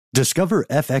Discover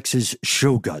FX's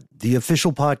Shogun, the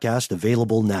official podcast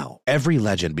available now. Every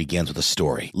legend begins with a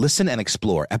story. Listen and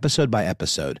explore episode by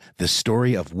episode the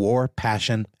story of war,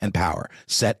 passion, and power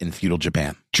set in feudal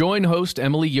Japan. Join host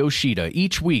Emily Yoshida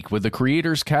each week with the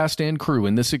creators, cast, and crew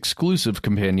in this exclusive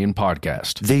companion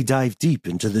podcast. They dive deep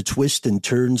into the twists and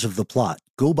turns of the plot,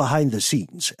 go behind the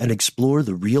scenes, and explore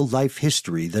the real-life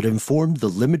history that informed the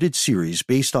limited series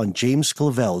based on James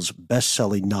Clavell's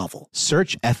best-selling novel.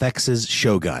 Search FX's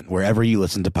Shogun wherever you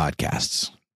listen to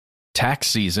podcasts. Tax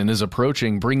season is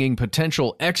approaching, bringing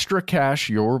potential extra cash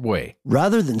your way.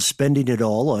 Rather than spending it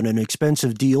all on an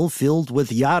expensive deal filled with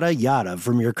yada yada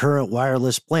from your current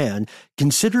wireless plan,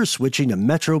 consider switching to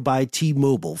Metro by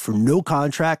T-Mobile for no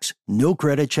contracts, no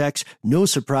credit checks, no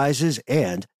surprises,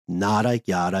 and nada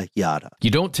yada yada. You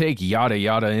don't take yada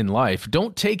yada in life.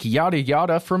 Don't take yada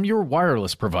yada from your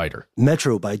wireless provider.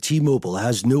 Metro by T-Mobile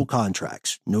has no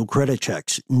contracts, no credit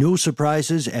checks, no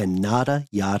surprises, and nada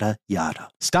yada yada.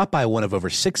 Stop by one of over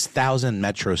 6,000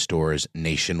 Metro stores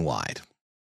nationwide.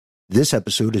 This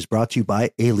episode is brought to you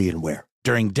by Alienware.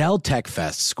 During Dell Tech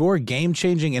Fest, score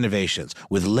game-changing innovations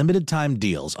with limited-time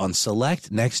deals on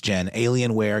select next-gen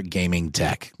Alienware gaming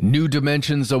tech. New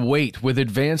dimensions await with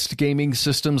advanced gaming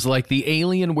systems like the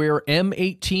Alienware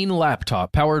M18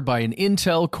 laptop powered by an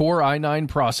Intel Core i9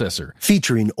 processor.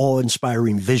 Featuring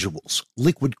awe-inspiring visuals,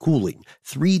 liquid cooling,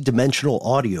 three-dimensional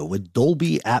audio with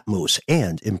Dolby Atmos,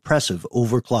 and impressive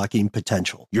overclocking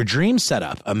potential. Your dream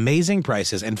setup, amazing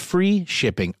prices, and free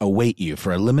shipping await you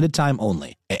for a limited time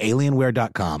only at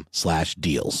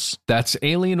Alienware.com/deals. That's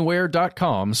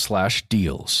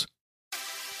Alienware.com/deals.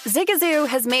 Zigazoo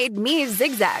has made me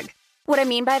zigzag. What I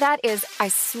mean by that is I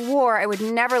swore I would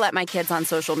never let my kids on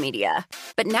social media.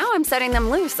 But now I'm setting them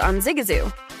loose on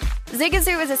Zigazoo.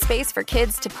 Zigazoo is a space for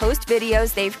kids to post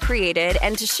videos they've created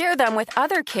and to share them with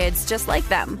other kids just like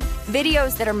them.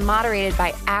 Videos that are moderated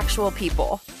by actual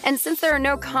people. And since there are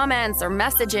no comments or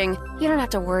messaging, you don't have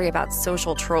to worry about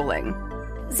social trolling.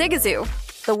 Zigazoo,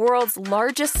 the world's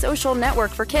largest social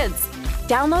network for kids.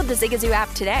 Download the Zigazoo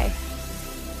app today.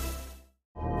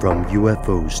 From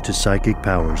UFOs to psychic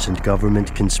powers and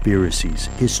government conspiracies,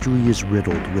 history is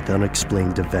riddled with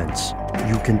unexplained events.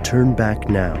 You can turn back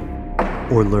now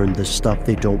or learn the stuff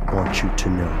they don't want you to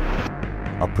know.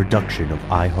 A production of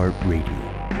iHeartRadio.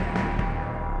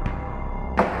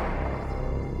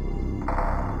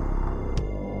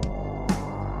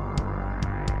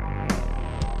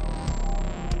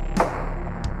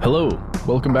 Hello,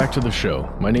 welcome back to the show.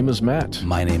 My name is Matt.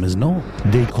 My name is Noel.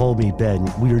 They call me Ben.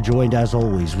 We are joined as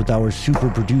always with our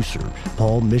super producer,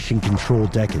 Paul Mission Control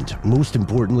Decant. Most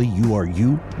importantly, you are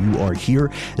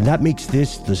here, and that makes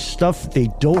this the stuff they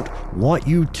don't want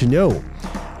you to know.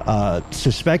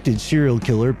 Suspected serial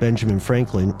killer Benjamin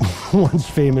Franklin once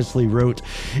famously wrote,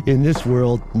 "In this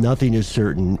world, nothing is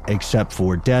certain except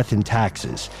for death and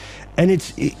taxes." And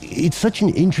it's such an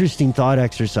interesting thought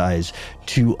exercise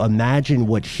to imagine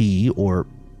what he, or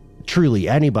truly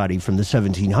anybody from the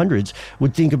 1700s,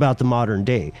 would think about the modern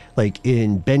day. Like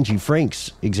in Benji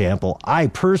Frank's example, I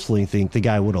personally think the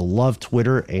guy would have loved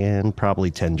Twitter and probably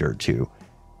Tinder too.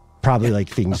 Probably like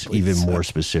things even more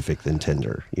specific than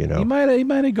Tinder, you know? He might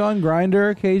have gone Grindr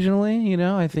occasionally, you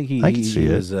know? I think he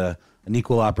was an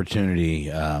equal opportunity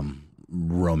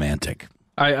romantic.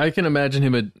 I can imagine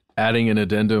him adding an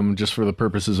addendum just for the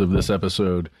purposes of this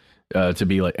episode to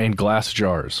be like, and glass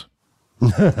jars.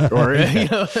 Or, you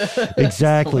know.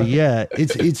 Exactly, yeah.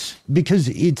 It's because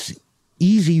it's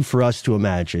easy for us to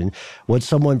imagine what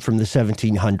someone from the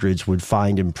 1700s would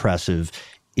find impressive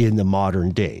in the modern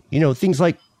day. You know, things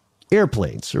like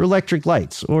airplanes or electric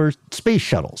lights or space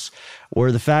shuttles,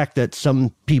 or the fact that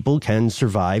some people can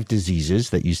survive diseases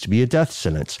that used to be a death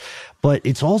sentence. But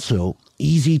it's also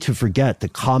easy to forget the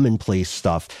commonplace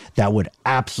stuff that would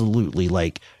absolutely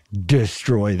like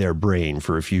destroy their brain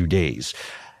for a few days.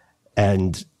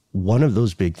 And one of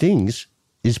those big things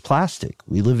is plastic.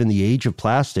 We live in the age of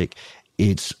plastic.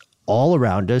 It's all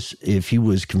around us. If he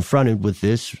was confronted with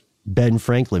this, Ben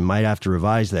Franklin might have to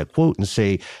revise that quote and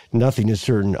say, nothing is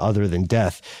certain other than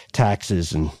death,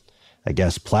 taxes, and I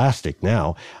guess plastic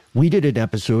now. We did an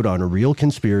episode on a real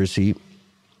conspiracy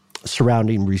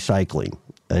surrounding recycling,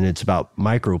 and it's about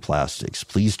microplastics.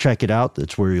 Please check it out.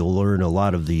 That's where you'll learn a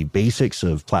lot of the basics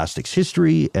of plastics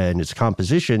history and its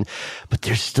composition, but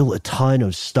there's still a ton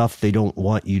of stuff they don't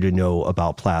want you to know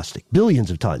about plastic. Billions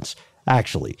of tons,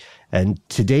 actually. And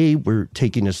today we're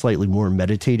taking a slightly more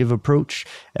meditative approach,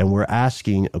 and we're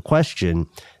asking a question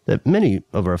that many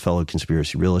of our fellow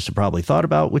conspiracy realists have probably thought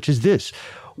about, which is this: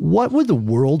 what would the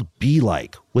world be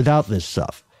like without this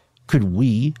stuff? Could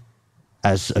we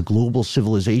as a global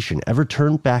civilization, ever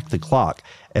turn back the clock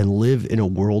and live in a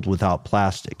world without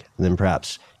plastic? And then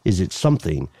perhaps, is it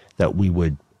something that we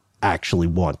would actually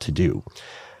want to do?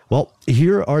 Well,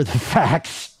 here are the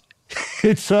facts.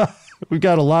 We've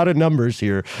got a lot of numbers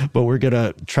here, but we're going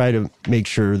to try to make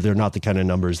sure they're not the kind of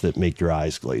numbers that make your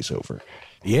eyes glaze over.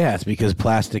 Yeah, it's because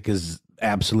plastic is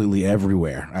absolutely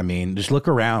everywhere. I mean, just look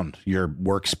around your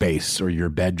workspace or your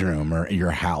bedroom or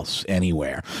your house,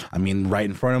 anywhere. I mean, right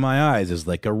in front of my eyes is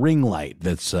like a ring light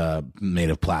that's made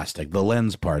of plastic, the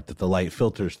lens part that the light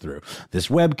filters through, this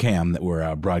webcam that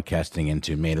we're broadcasting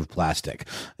into, made of plastic.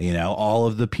 You know, all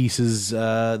of the pieces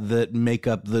that make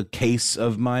up the case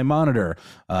of my monitor,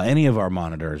 any of our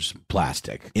monitors,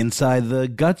 plastic. Inside the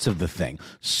guts of the thing,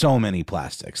 so many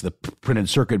plastics. The printed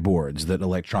circuit boards that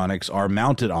electronics are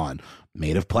mounted on,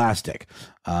 made of plastic,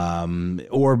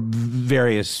 or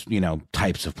various,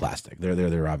 types of plastic.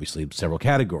 There are obviously several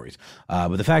categories.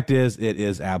 But the fact is, it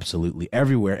is absolutely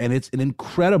everywhere. And it's an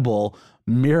incredible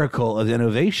miracle of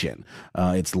innovation.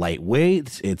 It's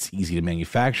lightweight. It's easy to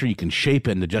manufacture. You can shape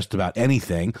it into just about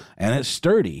anything, and it's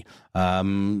sturdy.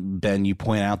 Ben, you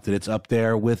point out that it's up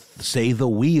there with, say, the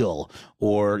wheel,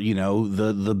 or,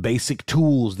 the basic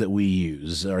tools that we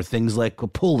use, or things like a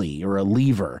pulley or a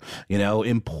lever,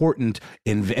 important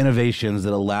innovations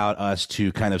that allowed us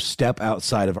to kind of step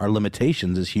outside of our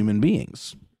limitations as human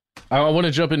beings. I want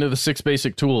to jump into the 6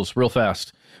 basic tools real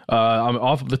fast. I'm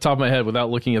off the top of my head without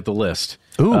looking at the list.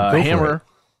 Ooh, Hammer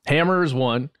is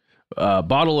 1.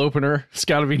 Bottle opener, it's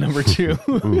got to be number 2.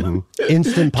 Mm-hmm.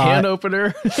 Instant pot. Can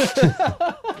opener.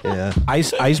 Yeah.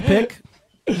 Ice pick.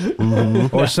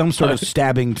 Mm-hmm. Or some sort of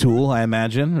stabbing tool, I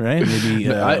imagine, right? Maybe.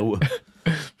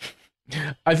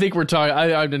 I think we're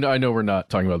talking. I know we're not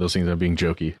talking about those things. I'm being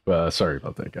jokey. Sorry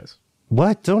about that, guys.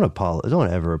 What? Don't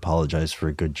ever apologize for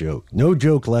a good joke. No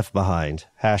joke left behind.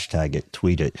 Hashtag it.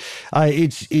 Tweet it.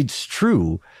 It's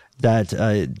true that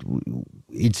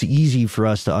it's easy for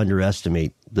us to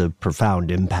underestimate the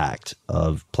profound impact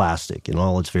of plastic in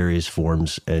all its various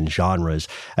forms and genres.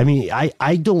 I mean,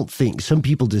 I don't think, some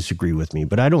people disagree with me,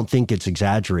 but I don't think it's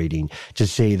exaggerating to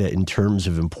say that in terms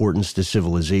of importance to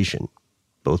civilization,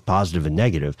 both positive and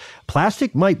negative,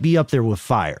 plastic might be up there with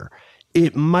fire.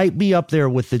 It might be up there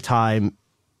with the time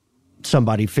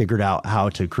somebody figured out how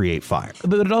to create fire.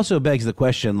 But it also begs the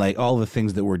question, like all the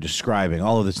things that we're describing,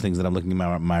 all of these things that I'm looking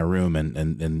at my room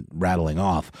and rattling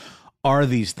off, are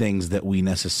these things that we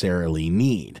necessarily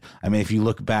need? I mean, if you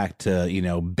look back to,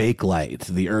 Bakelite,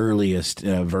 the earliest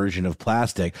version of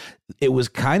plastic, it was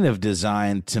kind of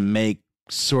designed to make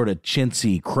sort of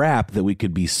chintzy crap that we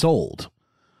could be sold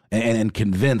and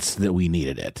convinced that we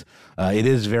needed it. It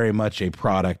is very much a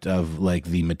product of like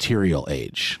the material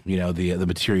age, the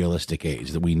materialistic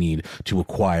age that we need to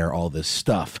acquire all this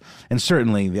stuff. And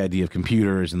certainly the idea of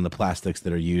computers and the plastics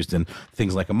that are used in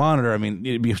things like a monitor, I mean,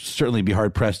 it'd certainly be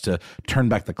hard pressed to turn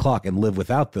back the clock and live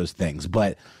without those things.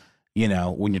 But,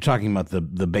 when you're talking about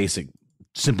the basic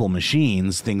simple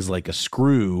machines, things like a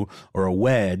screw or a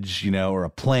wedge, or a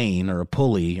plane or a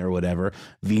pulley or whatever,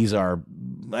 these are,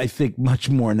 I think, much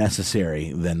more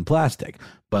necessary than plastic.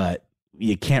 But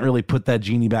you can't really put that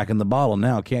genie back in the bottle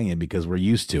now, can you? Because we're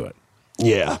used to it.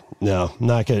 Yeah, no,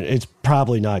 not gonna. It's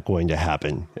probably not going to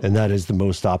happen, and that is the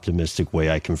most optimistic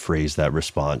way I can phrase that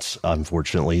response.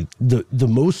 Unfortunately, the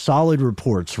most solid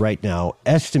reports right now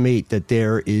estimate that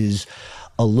there is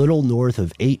a little north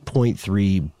of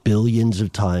 8.3 billions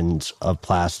of tons of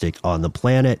plastic on the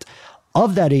planet.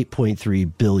 Of that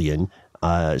 8.3 billion,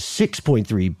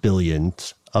 6.3 billion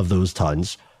of those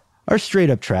tons are straight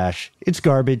up trash. It's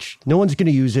garbage. No one's going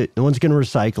to use it. No one's going to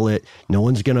recycle it. No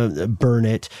one's going to burn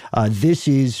it. This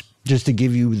is, just to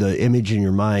give you the image in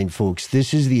your mind, folks,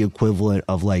 this is the equivalent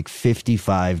of like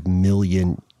 55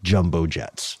 million jumbo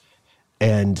jets.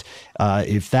 And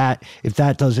if that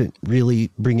doesn't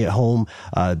really bring it home,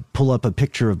 pull up a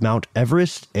picture of Mount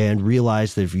Everest and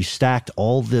realize that if you stacked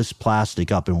all this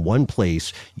plastic up in one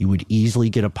place, you would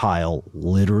easily get a pile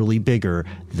literally bigger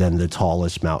than the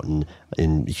tallest mountain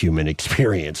in human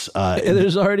experience.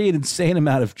 There's already an insane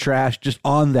amount of trash just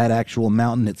on that actual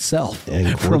mountain itself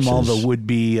from all the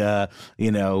would-be, Everest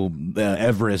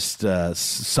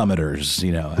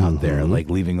summiters, out there,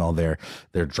 like leaving all their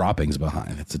droppings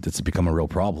behind. It's become a real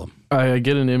problem. I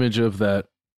get an image of that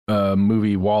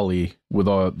movie WALL-E with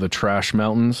all the trash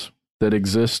mountains that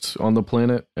exist on the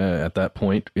planet at that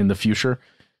point in the future.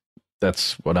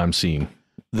 That's what I'm seeing.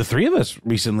 The three of us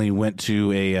recently went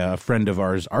to a friend of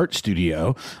ours art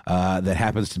studio that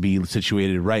happens to be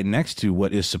situated right next to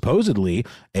what is supposedly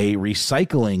a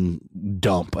recycling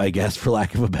dump, I guess, for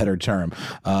lack of a better term.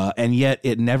 And yet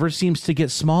it never seems to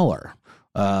get smaller.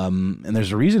 And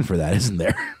there's a reason for that, isn't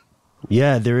there?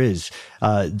 Yeah, there is.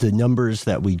 The numbers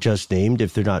that we just named,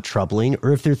 if they're not troubling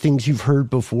or if they're things you've heard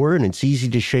before and it's easy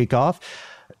to shake off,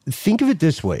 think of it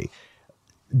this way.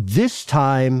 This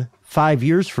time, 5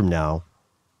 years from now,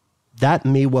 that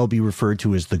may well be referred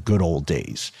to as the good old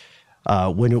days,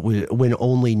 when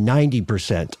only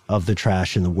 90% of the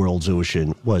trash in the world's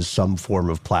ocean was some form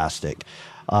of plastic.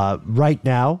 Right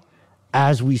now,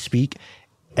 as we speak,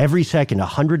 every second,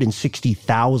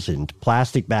 160,000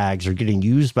 plastic bags are getting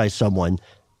used by someone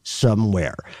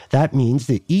somewhere. That means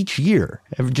that each year,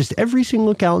 just every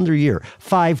single calendar year,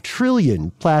 5 trillion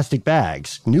plastic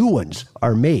bags, new ones,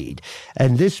 are made.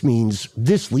 And this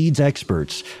leads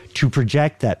experts to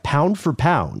project that pound for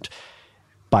pound,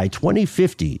 by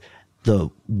 2050, the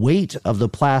weight of the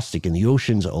plastic in the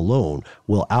oceans alone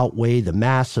will outweigh the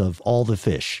mass of all the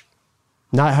fish.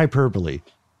 Not hyperbole.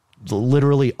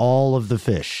 Literally all of the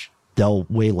fish, they'll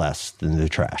weigh less than the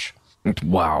trash.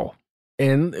 Wow.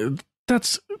 And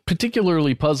that's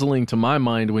particularly puzzling to my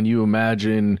mind when you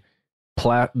imagine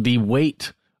the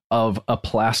weight of a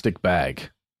plastic bag.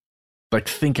 Like,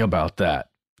 think about that.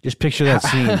 Just picture that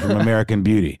scene from American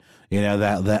Beauty. You know,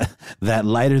 that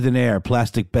lighter than air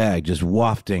plastic bag just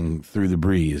wafting through the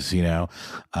breeze, you know.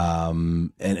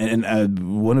 And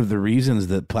one of the reasons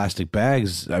that plastic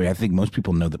bags, I mean, I think most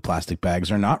people know that plastic bags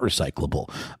are not recyclable.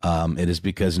 It is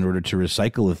because in order to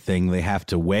recycle a thing, they have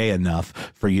to weigh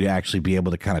enough for you to actually be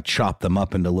able to kind of chop them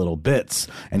up into little bits.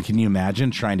 And can you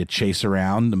imagine trying to chase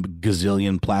around a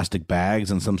gazillion plastic bags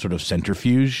in some sort of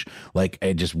centrifuge? Like,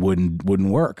 it just wouldn't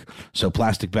work. So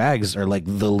plastic bags are like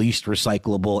the least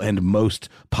recyclable and most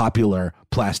popular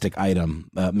plastic item.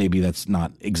 Maybe that's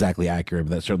not exactly accurate,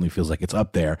 but that certainly feels like it's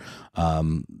up there.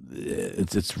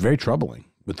 It's very troubling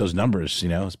with those numbers, you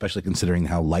know, especially considering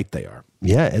how light they are.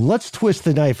 Yeah, and let's twist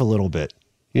the knife a little bit.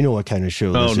 You know what kind of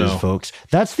show this is, folks.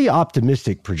 That's the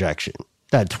optimistic projection,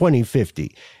 that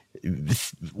 2050.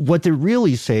 What they're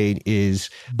really saying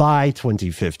is by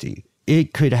 2050,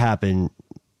 it could happen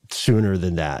sooner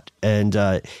than that. And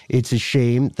it's a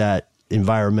shame that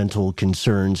environmental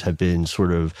concerns have been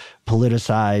sort of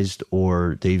politicized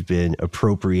or they've been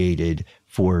appropriated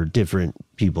for different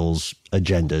people's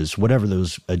agendas, whatever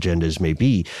those agendas may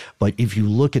be. But if you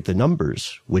look at the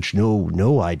numbers, which know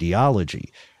no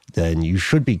ideology, then you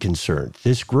should be concerned.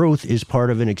 This growth is part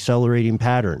of an accelerating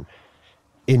pattern.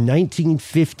 In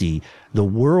 1950, the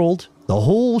world, the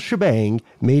whole shebang,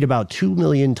 made about 2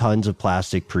 million tons of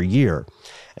plastic per year.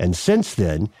 And since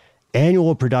then,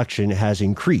 annual production has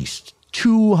increased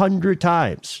 200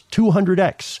 times,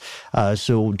 200x.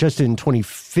 So just in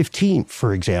 2015,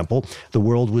 for example, the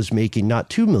world was making not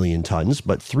 2 million tons,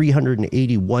 but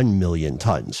 381 million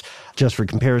tons. Just for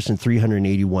comparison,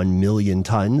 381 million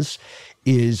tons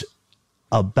is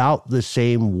about the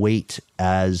same weight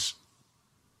as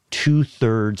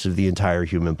 2/3 of the entire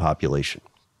human population.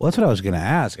 Well, that's what I was going to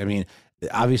ask. I mean,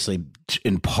 obviously,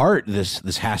 in part, this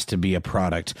has to be a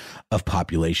product of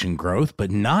population growth,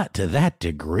 but not to that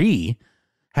degree.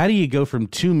 How do you go from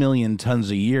 2 million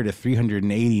tons a year to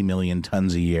 380 million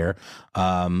tons a year,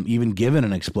 even given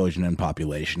an explosion in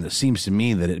population? It seems to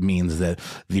me that it means that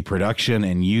the production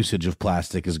and usage of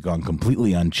plastic has gone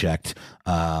completely unchecked,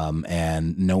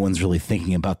 and no one's really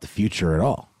thinking about the future at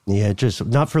all. Yeah, just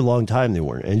not for a long time they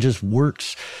weren't, and just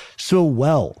works so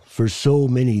well for so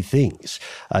many things.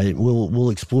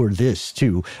 We'll explore this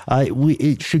too.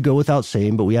 It should go without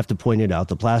saying, but we have to point it out.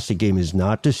 The plastic game is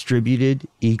not distributed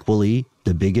equally.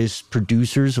 The biggest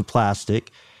producers of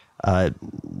plastic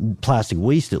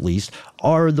waste at least,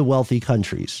 are the wealthy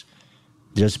countries.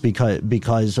 Just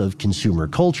because of consumer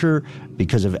culture,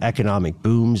 because of economic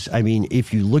booms. I mean,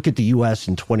 if you look at the U.S.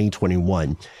 in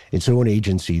 2021, its own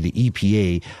agency, the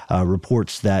EPA,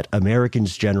 reports that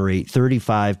Americans generate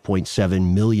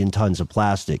 35.7 million tons of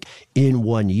plastic in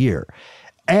 1 year.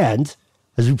 And,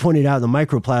 as we pointed out in the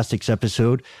microplastics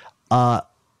episode,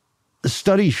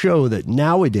 studies show that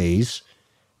nowadays,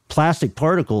 plastic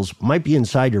particles might be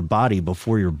inside your body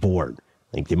before you're born.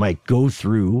 Like, they might go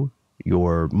through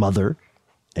your mother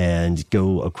and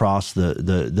go across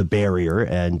the barrier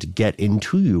and get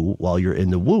into you while you're in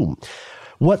the womb.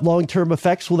 What long-term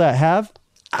effects will that have?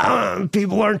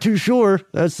 People aren't too sure.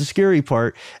 That's the scary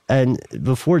part. And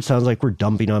before it sounds like we're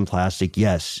dumping on plastic,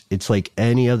 yes, it's like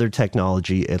any other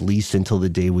technology, at least until the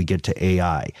day we get to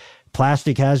AI.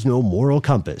 Plastic has no moral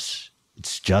compass.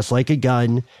 It's just like a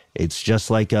gun. It's just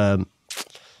like a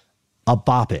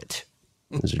bop-it.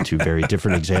 Those are two very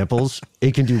different examples.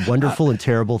 It can do wonderful and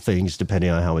terrible things depending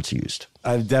on how it's used.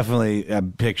 I've definitely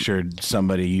pictured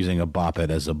somebody using a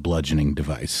bop-it as a bludgeoning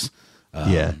device.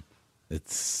 Yeah.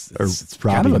 It's kind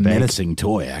robbing of a a bank. menacing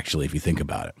toy, actually, if you think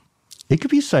about it. It could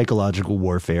be psychological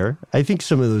warfare. I think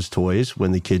some of those toys,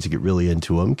 when the kids get really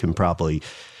into them, can probably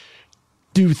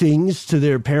do things to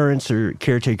their parents or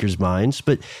caretakers' minds.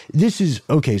 But this is,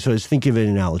 okay, so I was thinking of an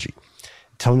analogy.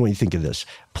 Tell me what you think of this.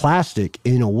 Plastic,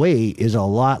 in a way, is a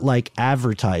lot like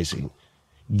advertising.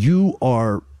 You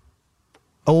are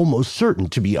almost certain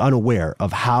to be unaware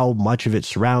of how much of it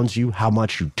surrounds you, how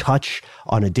much you touch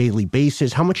on a daily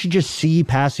basis, how much you just see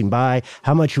passing by,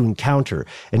 how much you encounter.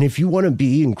 And if you want to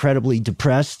be incredibly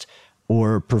depressed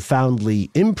or profoundly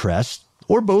impressed,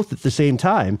 or both at the same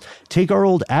time, take our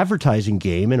old advertising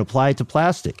game and apply it to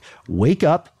plastic. Wake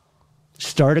up,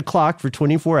 start a clock for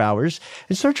 24 hours,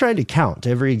 and start trying to count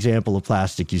every example of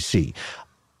plastic you see.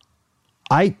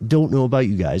 I don't know about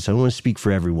you guys. I don't want to speak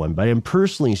for everyone, but I'm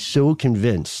personally so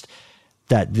convinced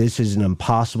that this is an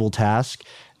impossible task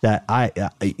that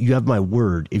you have my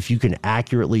word. If you can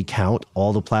accurately count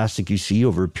all the plastic you see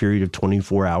over a period of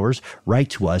 24 hours, write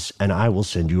to us and I will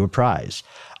send you a prize.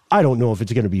 I don't know if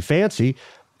it's going to be fancy,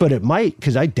 but it might,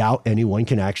 because I doubt anyone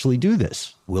can actually do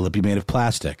this. Will it be made of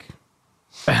plastic?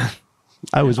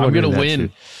 I was wondering I'm going to that win.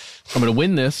 too. I'm going to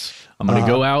win this. I'm going to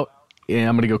go out and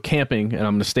I'm going to go camping and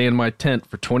I'm going to stay in my tent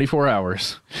for 24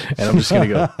 hours. And I'm just going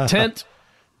to go, tent.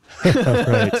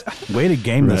 Right. Way to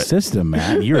game the system,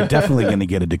 man. You're definitely going to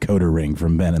get a decoder ring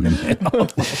from Ben in the mail.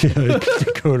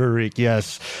 Dakota Rick,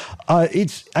 yes.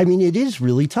 It is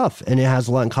really tough, and it has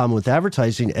a lot in common with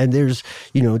advertising. And there's,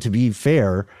 to be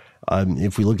fair,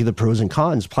 if we look at the pros and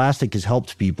cons, plastic has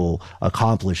helped people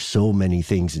accomplish so many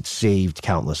things. It's saved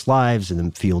countless lives in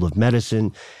the field of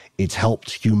medicine. It's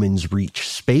helped humans reach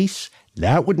space.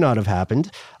 That would not have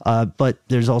happened. But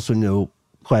there's also no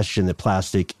question that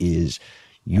plastic is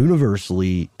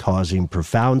universally causing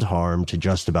profound harm to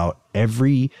just about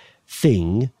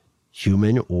everything,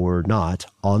 human or not,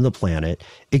 on the planet,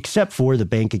 except for the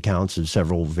bank accounts of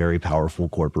several very powerful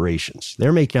corporations.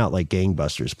 They're making out like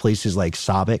gangbusters. Places like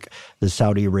SABIC, the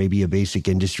Saudi Arabia Basic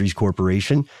Industries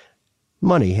Corporation,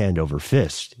 money hand over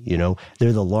fist. They're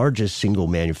the largest single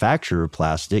manufacturer of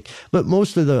plastic, but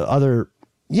most of the other,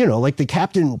 like the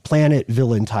Captain Planet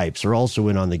villain types are also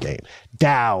in on the game.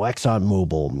 Dow,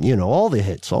 ExxonMobil, all the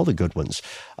hits, all the good ones.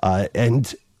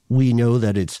 And we know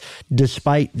that it's,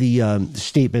 despite the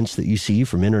statements that you see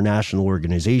from international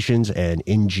organizations and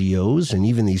NGOs and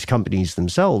even these companies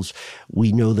themselves,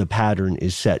 we know the pattern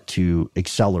is set to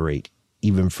accelerate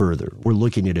even further. We're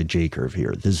looking at a J-curve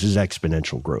here. This is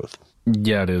exponential growth.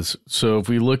 Yeah, it is. So if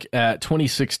we look at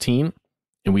 2016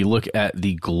 and we look at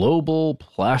the global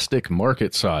plastic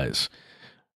market size.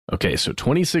 Okay, so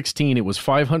 2016, it was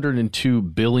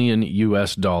 $502 billion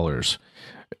US dollars.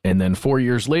 And then 4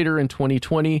 years later in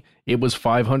 2020, it was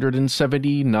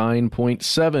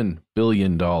 $579.7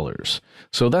 billion.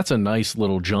 So that's a nice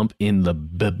little jump in the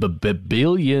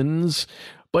billions.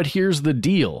 But here's the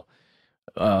deal.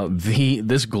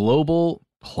 This global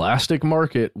plastic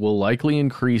market will likely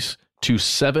increase to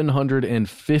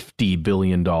 $750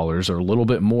 billion, or a little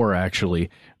bit more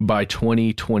actually, by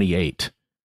 2028.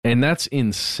 And that's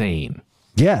insane.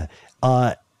 Yeah.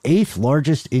 Eighth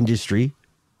largest industry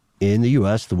in the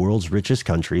U.S., the world's richest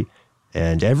country.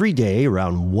 And every day,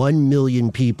 around 1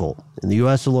 million people in the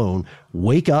U.S. alone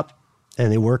wake up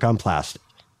and they work on plastic.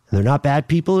 And they're not bad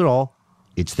people at all.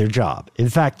 It's their job. In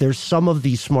fact, they're some of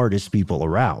the smartest people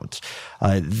around.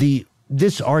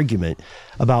 This argument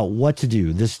about what to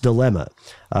do, this dilemma,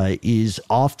 is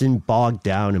often bogged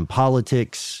down in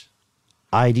politics,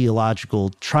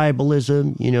 ideological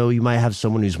tribalism. You might have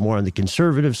someone who's more on the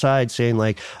conservative side saying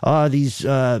like,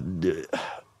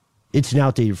 it's an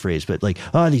outdated phrase, but like,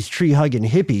 these tree-hugging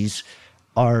hippies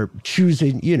are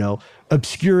choosing,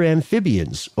 obscure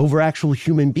amphibians over actual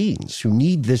human beings who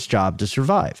need this job to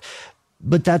survive.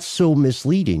 But that's so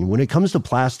misleading. When it comes to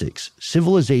plastics,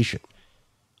 civilization,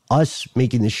 us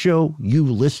making the show, you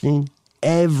listening,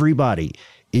 everybody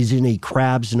is in a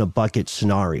crabs in a bucket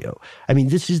scenario. I mean,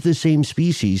 this is the same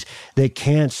species that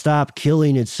can't stop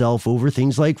killing itself over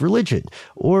things like religion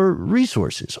or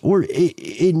resources or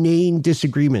inane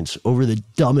disagreements over the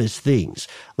dumbest things.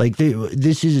 Like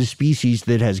this is a species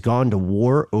that has gone to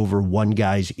war over one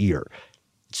guy's ear.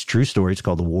 It's a true story. It's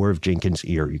called The War of Jenkins'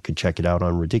 Ear. You can check it out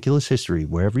on Ridiculous History,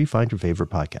 wherever you find your favorite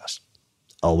podcast.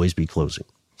 Always be closing.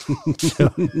 You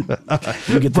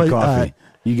get the coffee.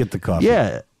 You get the coffee.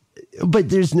 Yeah. But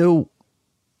there's not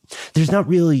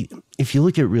really, if you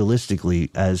look at it realistically,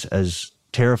 as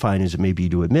terrifying as it may be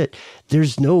to admit,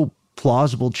 there's no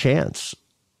plausible chance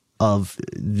of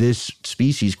this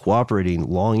species cooperating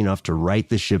long enough to right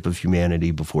the ship of humanity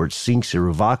before it sinks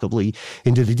irrevocably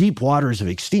into the deep waters of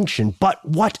extinction. But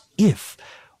what if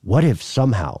What if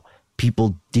somehow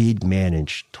people did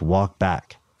manage to walk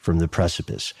back from the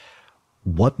precipice?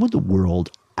 What would the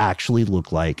world actually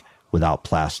look like without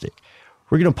plastic?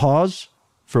 We're going to pause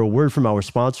for a word from our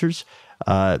sponsors.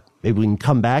 Maybe we can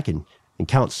come back and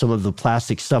count some of the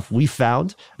plastic stuff we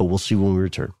found, but we'll see when we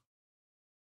return.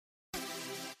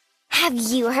 Have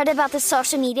you heard about the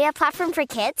social media platform for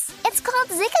kids? It's called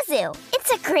Zigazoo.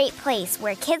 It's a great place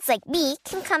where kids like me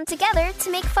can come together to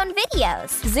make fun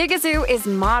videos. Zigazoo is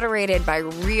moderated by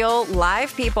real,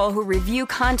 live people who review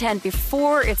content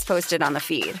before it's posted on the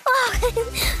feed.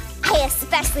 Oh, I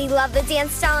especially love the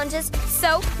dance challenges.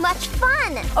 So much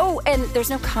fun. Oh, and there's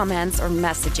no comments or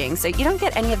messaging, so you don't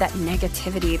get any of that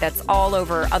negativity that's all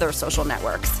over other social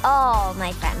networks. Oh,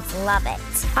 my friends love it.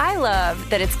 I love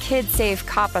that it's kid-safe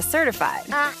COPPA certified.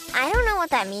 I don't know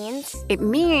what that means. It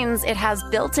means it has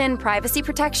built-in privacy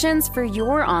protections for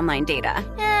your online data.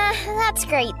 That's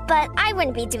great, but I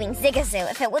wouldn't be doing Zigazoo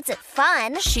if it wasn't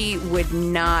fun. She would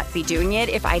not be doing it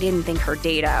if I didn't think her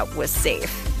data was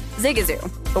safe.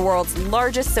 Zigazoo, the world's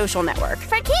largest social network.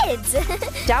 For kids.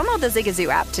 Download the Zigazoo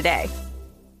app today.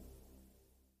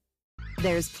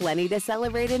 There's plenty to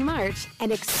celebrate in March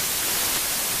and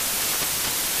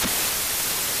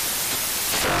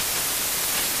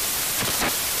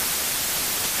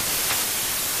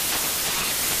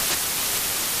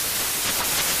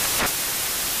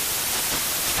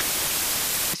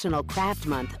National Craft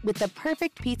Month with the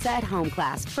perfect pizza at home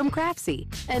class from Craftsy.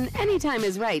 And anytime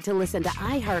is right to listen to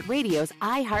iHeartRadio's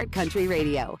iHeartCountry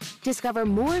Radio. Discover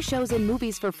more shows and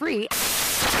movies for free.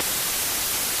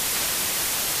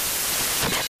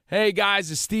 Hey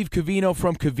guys, it's Steve Covino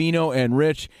from Covino and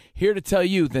Rich, here to tell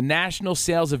you the national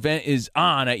sales event is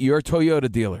on at your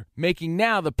Toyota dealer, making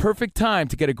now the perfect time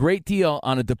to get a great deal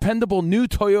on a dependable new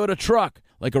Toyota truck,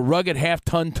 like a rugged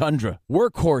half-ton Tundra.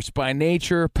 Workhorse by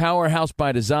nature, powerhouse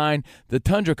by design, the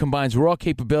Tundra combines raw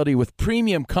capability with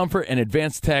premium comfort and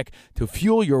advanced tech to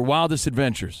fuel your wildest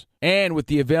adventures. And with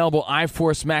the available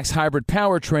iForce Max hybrid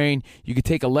powertrain, you can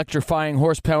take electrifying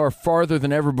horsepower farther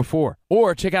than ever before.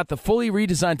 Or check out the fully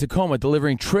redesigned Tacoma,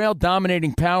 delivering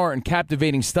trail-dominating power and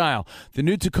captivating style. The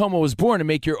new Tacoma was born to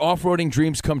make your off-roading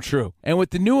dreams come true. And with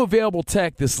the new available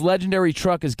tech, this legendary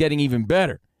truck is getting even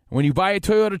better. When you buy a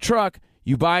Toyota truck,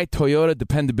 you buy Toyota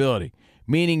dependability,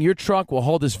 meaning your truck will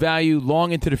hold its value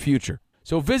long into the future.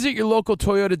 So visit your local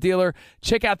Toyota dealer.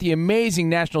 Check out the amazing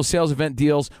national sales event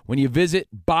deals when you visit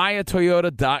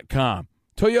buyatoyota.com.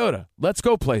 Toyota, let's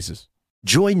go places.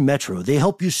 Join Metro. They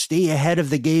help you stay ahead of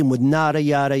the game with nada,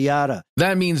 yada, yada.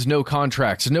 That means no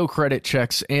contracts, no credit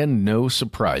checks, and no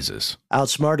surprises.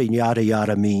 Outsmarting yada,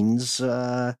 yada means,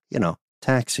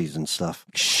 taxis and stuff.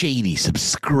 Shady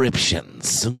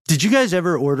subscriptions. Did you guys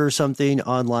ever order something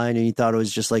online and you thought it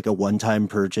was just like a one-time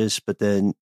purchase, but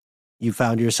then you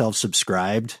found yourself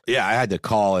subscribed? Yeah, I had to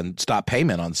call and stop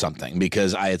payment on something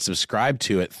because I had subscribed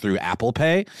to it through Apple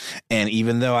Pay. And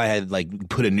even though I had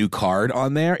put a new card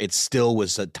on there, it still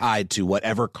was tied to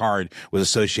whatever card was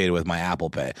associated with my Apple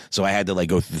Pay. So I had to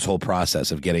go through this whole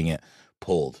process of getting it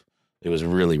pulled. It was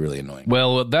really, really annoying.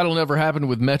 Well, that'll never happen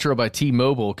with Metro by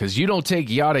T-Mobile because you don't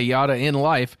take yada yada in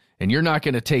life, and you're not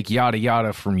going to take yada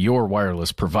yada from your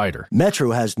wireless provider. Metro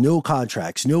has no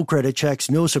contracts, no credit checks,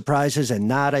 no surprises, and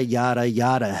nada yada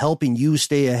yada, helping you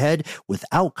stay ahead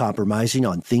without compromising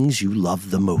on things you love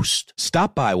the most.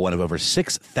 Stop by one of over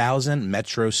 6,000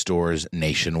 Metro stores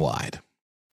nationwide.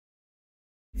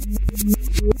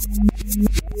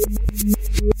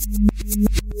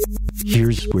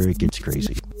 Here's where it gets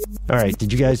crazy. All right,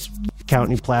 did you guys count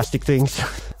any plastic things?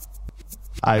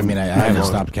 I haven't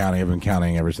stopped counting. I've been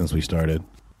counting ever since we started.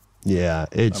 Yeah,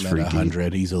 it's I'm freaky. at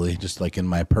 100 easily, just in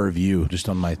my purview, just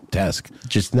on my desk.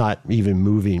 Just not even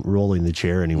moving, rolling the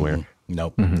chair anywhere. Mm-hmm.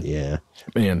 Nope. Mm-hmm. Yeah.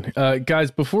 Man,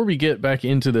 guys, before we get back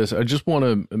into this, I just want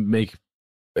to make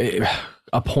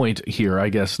a point here, I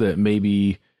guess, that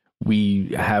maybe we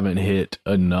haven't hit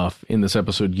enough in this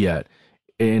episode yet.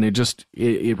 And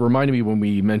it reminded me when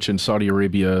we mentioned Saudi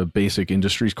Arabia Basic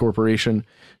Industries Corporation,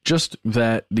 just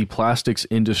that the plastics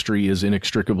industry is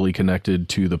inextricably connected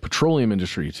to the petroleum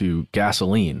industry, to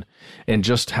gasoline, and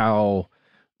just how,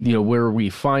 where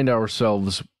we find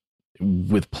ourselves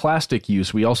with plastic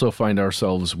use, we also find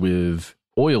ourselves with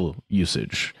oil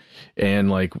usage, and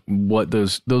what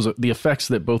those the effects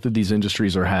that both of these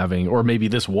industries are having, or maybe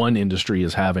this one industry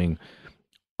is having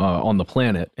on the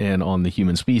planet and on the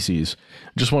human species.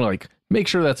 Just want to make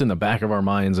sure that's in the back of our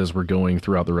minds as we're going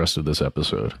throughout the rest of this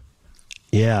episode.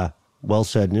 Yeah, well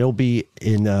said. And it'll be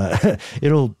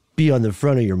it'll be on the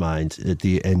front of your mind at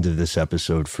the end of this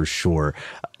episode for sure.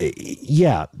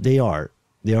 Yeah, they are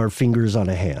fingers on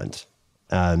a hand.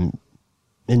 And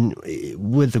And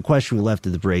with the question we left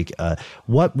at the break,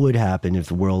 what would happen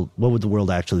if what would the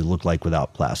world actually look like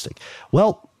without plastic?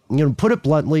 Well, put it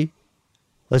bluntly,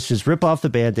 let's just rip off the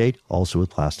Band-Aid, also with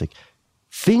plastic.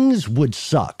 Things would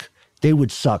suck. They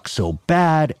would suck so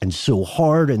bad and so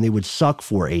hard, and they would suck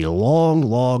for a long,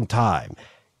 long time.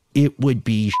 It would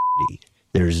be shitty.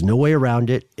 There's no way around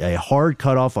it. A hard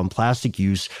cutoff on plastic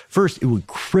use. First, it would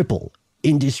cripple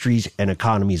industries and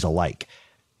economies alike.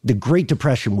 The Great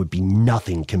Depression would be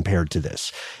nothing compared to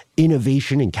this.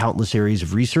 Innovation in countless areas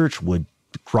of research would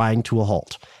grind to a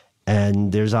halt.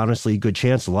 And there's honestly a good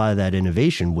chance a lot of that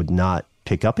innovation would not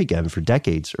pick up again for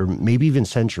decades or maybe even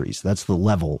centuries. That's the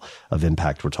level of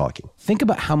impact we're talking. Think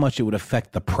about how much it would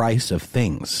affect the price of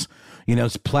things.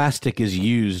 Plastic is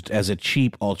used as a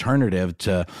cheap alternative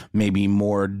to maybe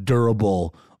more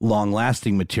durable,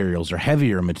 long-lasting materials or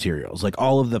heavier materials, like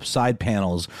all of the side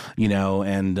panels,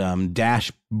 and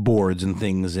dashboards and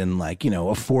things in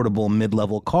affordable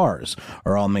mid-level cars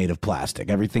are all made of plastic.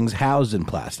 Everything's housed in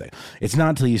plastic. It's not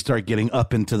until you start getting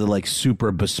up into the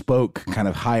super bespoke kind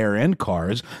of higher-end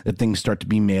cars that things start to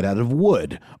be made out of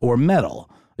wood or metal.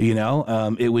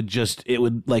 It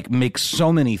would make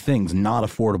so many things not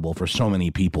affordable for so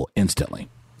many people instantly.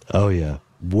 Oh, yeah.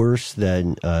 Worse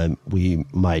than we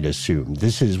might assume.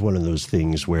 This is one of those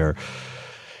things where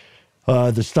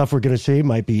the stuff we're going to say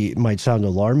might sound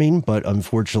alarming, but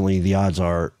unfortunately the odds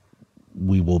are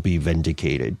we will be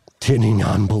vindicated to any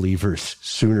non-believers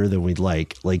sooner than we'd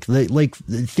like. Like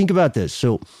think about this.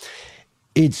 So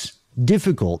it's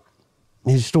difficult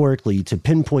historically to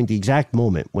pinpoint the exact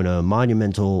moment when a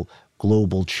monumental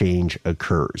global change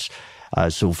occurs.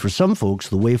 So for some folks,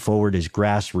 the way forward is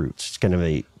grassroots. It's kind of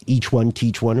a each one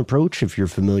teach one approach, if you're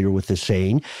familiar with the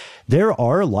saying. There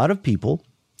are a lot of people,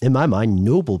 in my mind,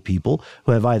 noble people,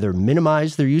 who have either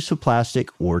minimized their use of plastic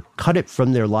or cut it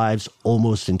from their lives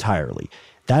almost entirely.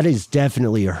 That is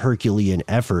definitely a Herculean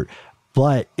effort,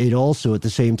 but it also at the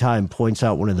same time points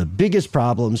out one of the biggest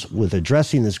problems with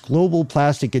addressing this global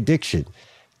plastic addiction: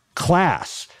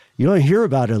 class. You don't hear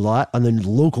about it a lot on the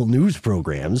local news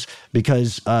programs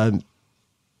because,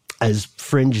 as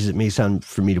fringe as it may sound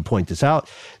for me to point this out,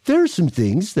 there are some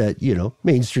things that,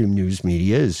 mainstream news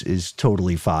media is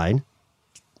totally fine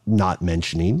not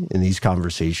mentioning in these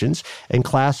conversations, and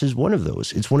class is one of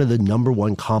those. It's one of the number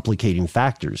one complicating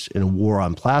factors in a war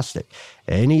on plastic.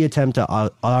 Any attempt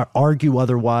to argue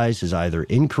otherwise is either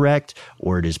incorrect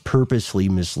or it is purposely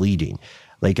misleading.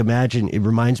 Imagine, it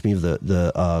reminds me of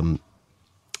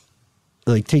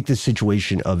take the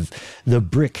situation of the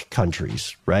BRIC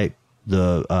countries, right?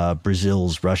 The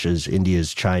Brazil's, Russia's,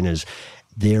 India's, China's.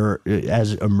 They're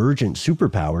as emergent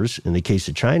superpowers, in the case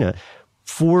of China,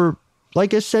 for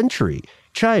a century.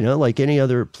 China, like any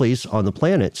other place on the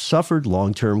planet, suffered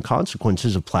long-term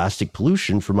consequences of plastic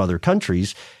pollution from other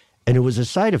countries, and it was a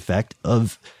side effect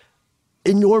of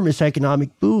enormous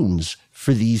economic boons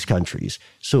for these countries.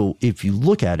 So if you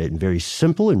look at it in very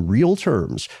simple and real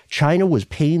terms, China was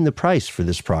paying the price for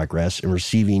this progress and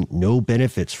receiving no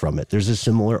benefits from it. There's a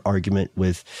similar argument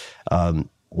with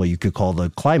what you could call the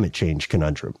climate change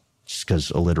conundrum, just because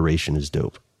alliteration is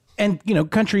dope. And,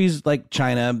 countries like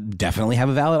China definitely have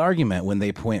a valid argument when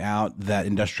they point out that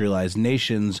industrialized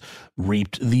nations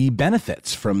reaped the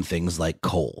benefits from things like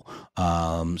coal.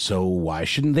 So why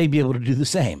shouldn't they be able to do the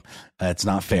same? It's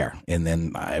not fair. And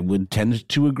then I would tend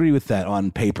to agree with that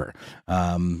on paper,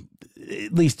 at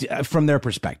least from their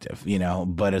perspective,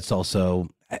 but it's also...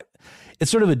 It's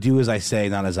sort of a do as I say,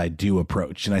 not as I do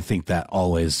approach. And I think that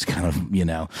always kind of,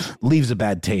 leaves a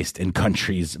bad taste in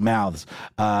countries' mouths.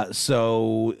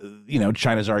 So,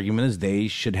 China's argument is they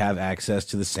should have access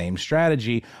to the same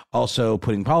strategy. Also,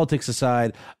 putting politics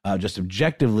aside, just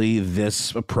objectively,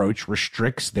 this approach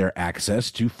restricts their access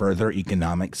to further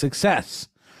economic success.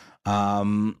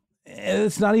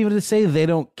 It's not even to say they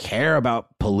don't care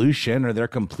about pollution or they're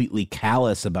completely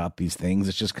callous about these things.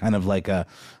 It's just kind of like a,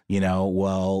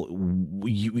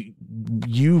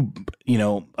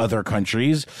 other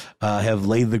countries have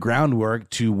laid the groundwork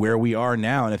to where we are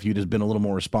now. And if you'd just been a little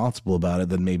more responsible about it,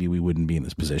 then maybe we wouldn't be in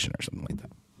this position or something like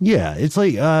that. Yeah, it's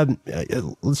like,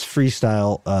 let's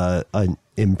freestyle an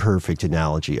imperfect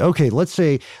analogy. Okay, let's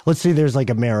say there's like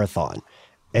a marathon.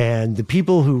 And the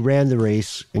people who ran the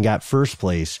race and got first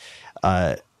place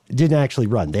didn't actually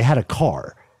run. They had a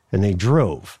car and they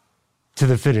drove to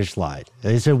the finish line.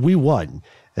 And they said, we won.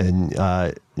 And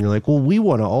you're like, well, we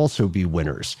want to also be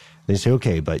winners. And they say,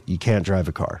 okay, but you can't drive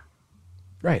a car.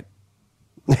 Right.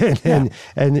 But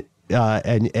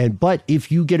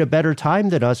if you get a better time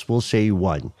than us, we'll say you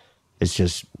won. It's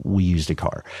just we used a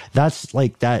car. That's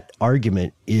like that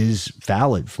argument is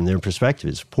valid from their perspective.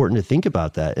 It's important to think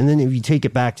about that. And then if you take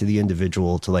it back to the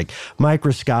individual, to like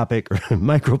microscopic or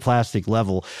microplastic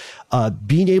level,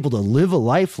 being able to live a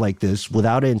life like this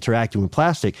without interacting with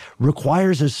plastic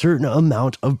requires a certain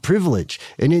amount of privilege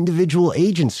and individual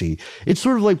agency. It's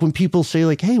sort of like when people say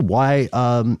like, hey, why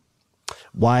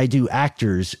do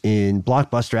actors in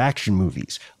blockbuster action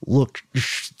movies look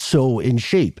so in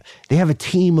shape? They have a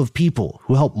team of people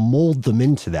who help mold them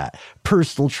into that.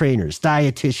 Personal trainers,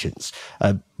 dietitians,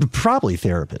 probably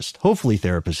therapists, hopefully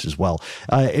therapists as well.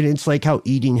 And it's like how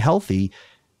eating healthy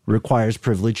requires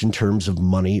privilege in terms of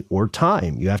money or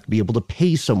time. You have to be able to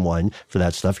pay someone for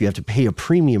that stuff. You have to pay a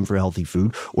premium for healthy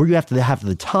food, or you have to have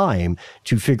the time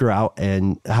to figure out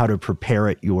and how to prepare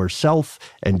it yourself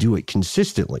and do it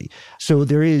consistently. So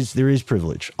there is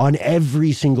privilege on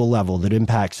every single level that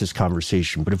impacts this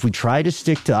conversation. But if we try to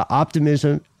stick to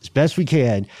optimism as best we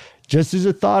can, just as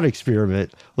a thought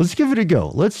experiment, let's give it a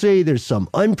go. Let's say there's some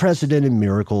unprecedented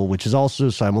miracle, which is also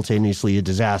simultaneously a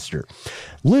disaster.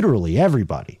 Literally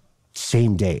everybody,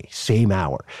 same day, same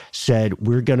hour, said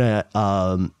we're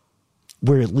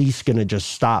at least gonna just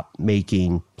stop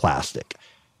making plastic.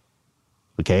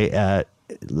 Okay,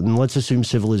 let's assume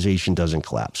civilization doesn't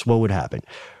collapse. What would happen?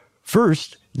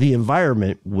 First, the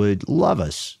environment would love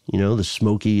us. You know, the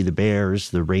Smokey, the bears,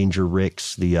 the Ranger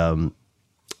Ricks,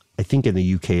 I think in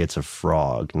the UK it's a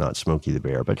frog, not Smokey the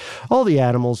Bear, but all the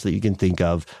animals that you can think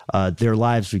of, their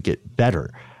lives would get better.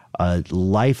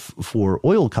 Life for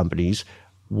oil companies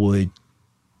would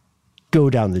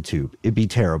go down the tube. It'd be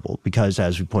terrible because,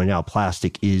 as we point out,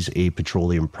 plastic is a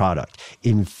petroleum product.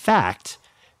 In fact,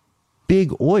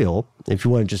 big oil, if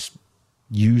you want to just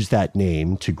use that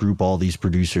name to group all these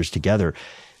producers together,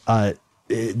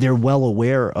 they're well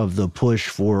aware of the push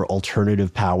for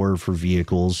alternative power for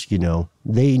vehicles. You know,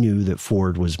 they knew that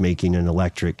Ford was making an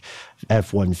electric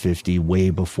F-150 way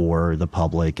before the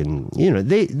public. And, you know,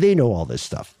 they know all this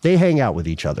stuff. They hang out with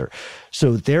each other.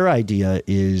 So their idea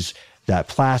is that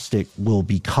plastic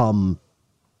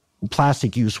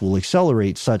use will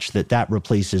accelerate such that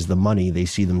replaces the money they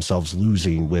see themselves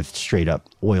losing with straight up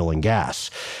oil and gas.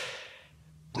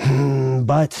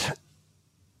 But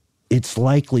it's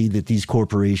likely that these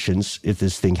corporations, if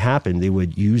this thing happened, they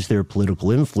would use their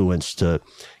political influence to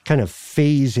kind of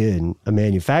phase in a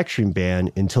manufacturing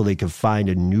ban until they could find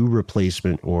a new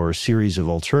replacement or a series of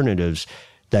alternatives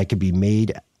that could be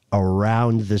made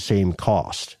around the same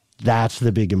cost. That's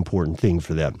the big important thing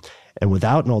for them. And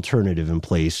without an alternative in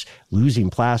place, losing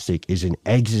plastic is an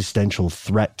existential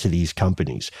threat to these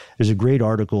companies. There's a great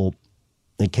article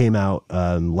that came out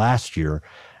last year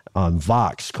on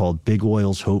Vox called Big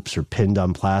Oil's Hopes Are Pinned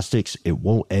on Plastics. It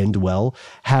Won't End Well.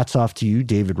 Hats off to you,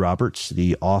 David Roberts,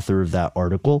 the author of that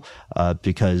article,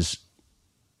 because,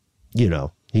 you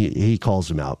know, he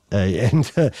calls him out. And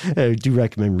I do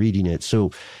recommend reading it.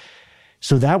 So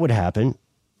that would happen.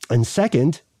 And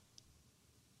second,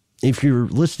 if you're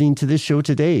listening to this show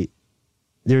today,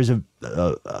 there's a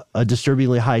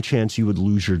disturbingly high chance you would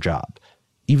lose your job,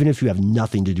 even if you have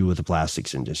nothing to do with the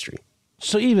plastics industry.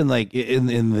 So even like in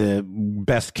the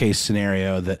best case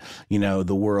scenario that, you know,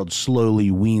 the world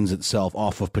slowly weans itself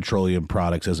off of petroleum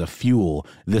products as a fuel,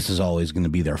 this is always going to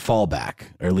be their fallback,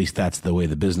 or at least that's the way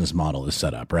the business model is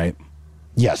set up, right?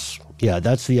 Yes. Yeah,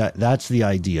 that's the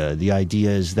idea. The idea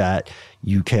is that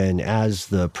you can, as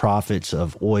the profits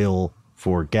of oil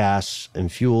for gas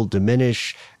and fuel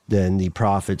diminish, then the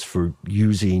profits for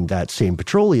using that same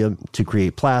petroleum to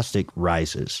create plastic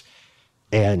rises.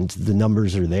 And the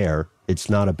numbers are there. It's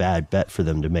not a bad bet for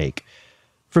them to make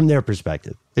from their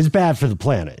perspective. It's bad for the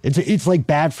planet. It's like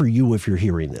bad for you if you're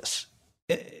hearing this.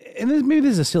 And maybe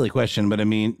this is a silly question, but I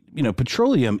mean, you know,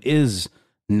 petroleum is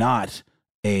not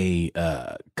a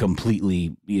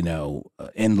completely, you know,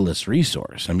 endless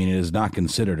resource. I mean, it is not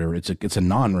considered, or it's a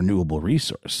non-renewable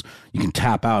resource. You can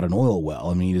tap out an oil well.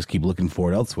 I mean, you just keep looking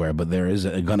for it elsewhere, but there is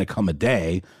going to come a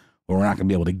day where we're not going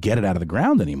to be able to get it out of the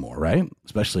ground anymore, right?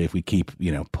 Especially if we keep, you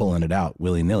know, pulling it out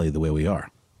willy-nilly the way we are.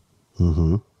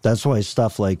 Mm-hmm. That's why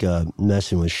stuff like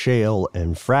messing with shale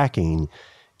and fracking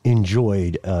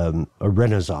enjoyed a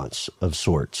renaissance of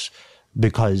sorts,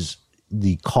 because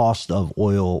the cost of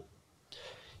oil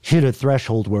hit a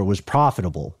threshold where it was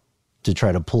profitable to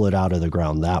try to pull it out of the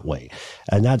ground that way.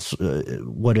 And that's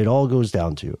what it all goes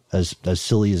down to, as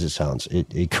silly as it sounds.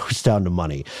 It goes down to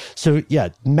money. So yeah,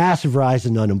 massive rise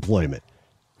in unemployment.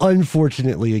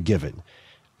 Unfortunately a given,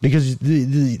 because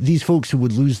these folks who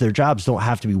would lose their jobs don't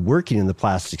have to be working in the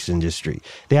plastics industry.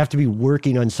 They have to be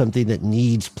working on something that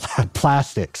needs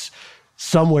plastics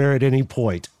somewhere at any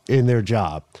point in their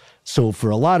job. So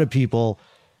for a lot of people,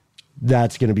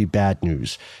 That's going to be bad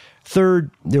news. Third,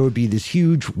 there would be this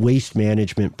huge waste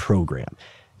management program,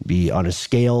 be on a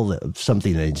scale of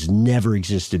something that's never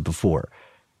existed before.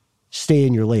 Stay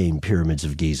in your lane, Pyramids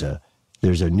of Giza.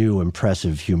 There's a new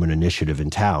impressive human initiative in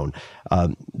town,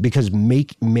 because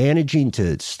managing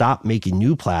to stop making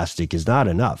new plastic is not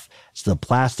enough. It's the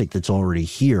plastic that's already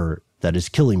here that is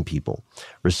killing people.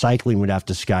 Recycling would have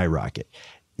to skyrocket.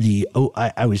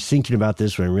 I was thinking about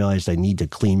this when I realized I need to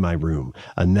clean my room.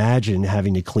 Imagine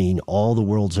having to clean all the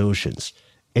world's oceans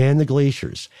and the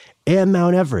glaciers and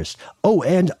Mount Everest. Oh,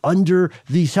 and under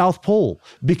the South Pole,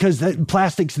 because that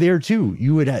plastic's there too.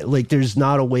 You would there's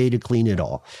not a way to clean it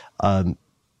all. And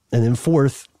then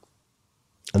fourth,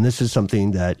 and this is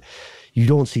something that you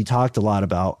don't see talked a lot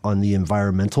about on the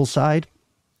environmental side,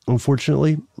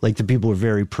 unfortunately, like the people are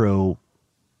very pro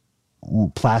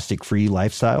plastic-free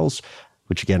lifestyles,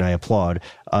 which again, I applaud.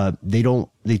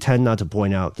 They tend not to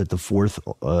point out that the fourth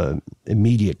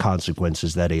immediate consequence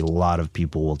is that a lot of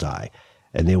people will die,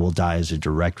 and they will die as a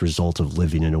direct result of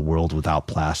living in a world without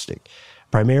plastic,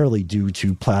 primarily due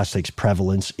to plastic's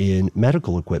prevalence in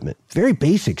medical equipment. Very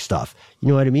basic stuff. You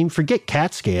know what I mean? Forget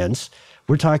CAT scans.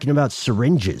 We're talking about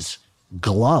syringes,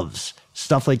 gloves,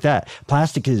 stuff like that.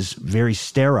 Plastic is very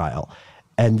sterile,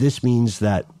 and this means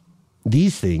that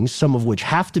these things, some of which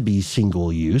have to be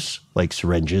single use, like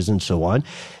syringes and so on,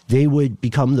 they would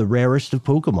become the rarest of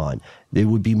Pokemon. They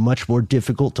would be much more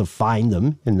difficult to find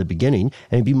them in the beginning,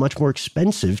 and it'd be much more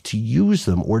expensive to use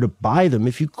them or to buy them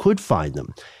if you could find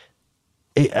them.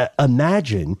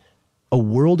 Imagine a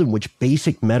world in which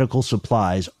basic medical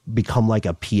supplies become like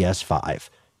a PS5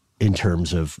 in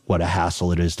terms of what a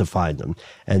hassle it is to find them.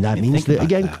 And that means that,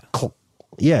 again,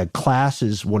 class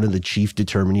is one of the chief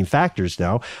determining factors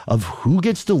now of who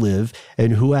gets to live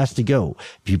and who has to go.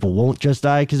 People won't just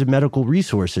die because of medical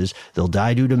resources. They'll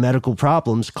die due to medical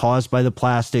problems caused by the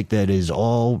plastic that is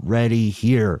already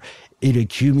here. It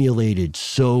accumulated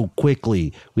so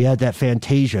quickly. We had that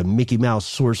Fantasia, Mickey Mouse,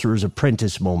 Sorcerer's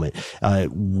Apprentice moment.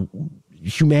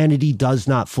 Humanity does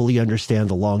not fully understand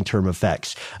the long-term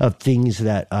effects of things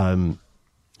that,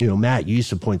 Matt, you used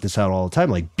to point this out all the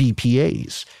time, like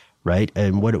BPAs, right?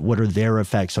 And what are their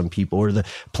effects on people, or the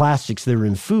plastics that are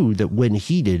in food that when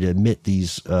heated emit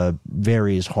these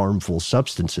various harmful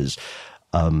substances.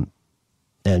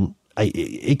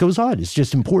 It goes on. It's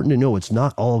just important to know it's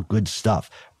not all good stuff.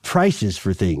 Prices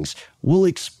for things will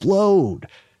explode.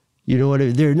 You know what I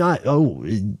mean? They're not,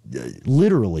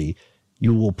 literally,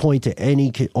 you will point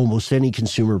to almost any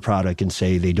consumer product and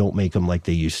say they don't make them like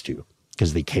they used to,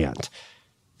 because they can't.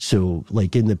 So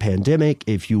like in the pandemic,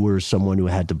 if you were someone who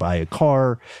had to buy a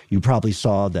car, you probably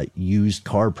saw that used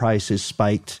car prices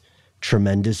spiked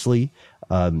tremendously.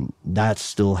 That's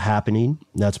still happening.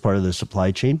 That's part of the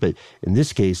supply chain. But in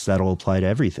this case, that'll apply to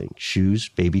everything: shoes,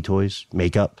 baby toys,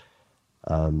 makeup,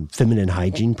 feminine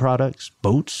hygiene products,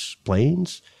 boats,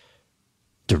 planes,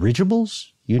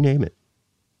 dirigibles, you name it.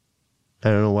 I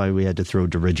don't know why we had to throw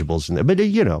dirigibles in there, but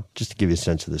just to give you a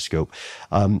sense of the scope.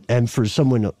 And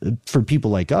for people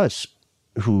like us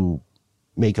who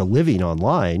make a living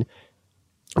online,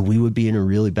 we would be in a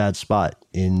really bad spot.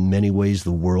 In many ways,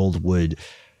 the world would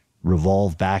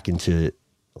revolve back into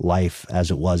life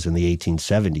as it was in the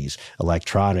 1870s.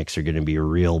 Electronics are going to be a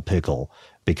real pickle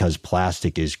because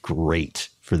plastic is great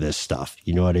for this stuff.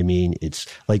 You know what I mean? It's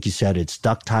like you said, it's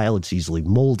ductile, it's easily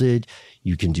molded.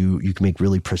 You can make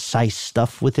really precise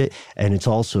stuff with it, and it's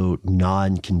also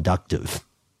non-conductive.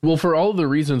 Well, for all of the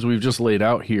reasons we've just laid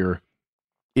out here,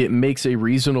 it makes a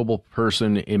reasonable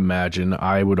person imagine,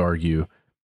 I would argue,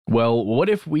 well, what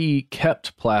if we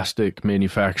kept plastic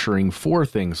manufacturing for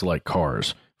things like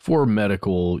cars, for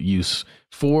medical use,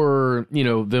 for,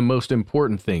 the most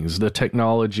important things, the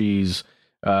technologies,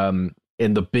 and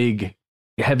the big,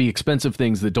 heavy, expensive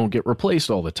things that don't get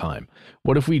replaced all the time?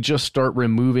 What if we just start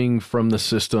removing from the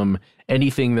system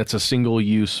anything that's a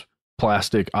single-use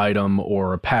plastic item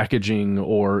or a packaging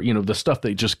or, the stuff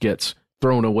that just gets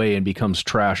thrown away and becomes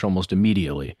trash almost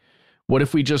immediately? What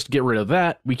if we just get rid of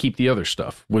that? We keep the other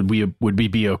stuff. Would we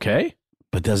be okay?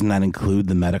 But doesn't that include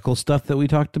the medical stuff that we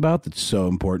talked about that's so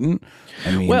important?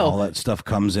 I mean, all that stuff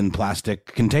comes in plastic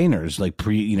containers, like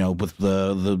with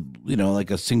the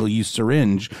like a single-use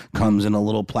syringe comes in a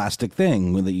little plastic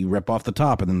thing that you rip off the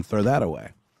top and then throw that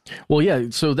away. Well, yeah,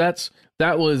 so that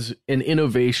was an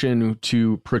innovation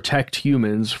to protect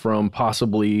humans from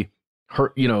possibly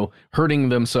hurting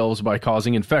themselves by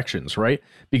causing infections, right?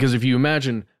 Because if you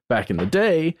imagine back in the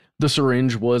day, the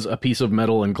syringe was a piece of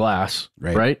metal and glass,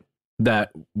 right?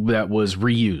 That was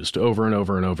reused over and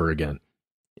over and over again.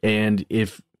 And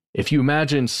if you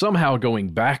imagine somehow going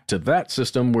back to that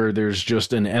system where there's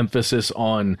just an emphasis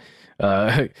on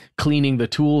cleaning the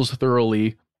tools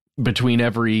thoroughly between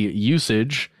every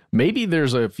usage. Maybe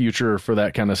there's a future for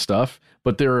that kind of stuff,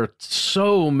 but there are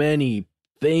so many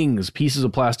pieces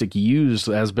of plastic used,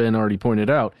 as Ben already pointed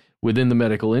out, within the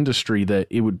medical industry that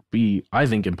it would be, I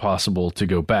think, impossible to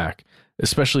go back,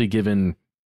 especially given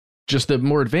just the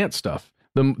more advanced stuff.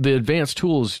 The advanced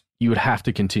tools, you would have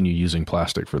to continue using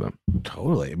plastic for them.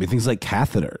 Totally. I mean, things like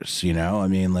catheters, I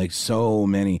mean, like so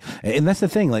many. And that's the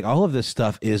thing, like all of this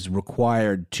stuff is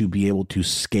required to be able to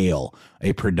scale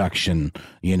a production,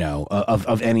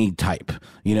 of any type.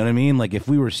 You know what I mean? Like if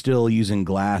we were still using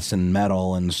glass and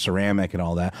metal and ceramic and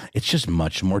all that, it's just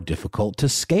much more difficult to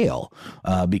scale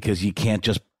because you can't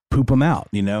just poop them out,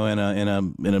 in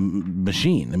a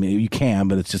machine. I mean, you can,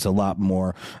 but it's just a lot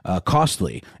more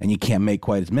costly, and you can't make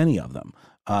quite as many of them.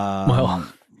 And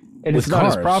it's not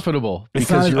as profitable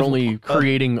because you're only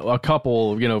creating a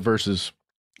couple, versus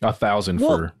 1,000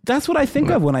 for. That's what I think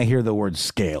of when I hear the word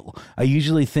scale. I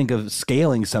usually think of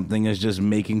scaling something as just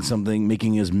making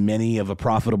as many of a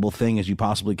profitable thing as you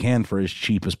possibly can for as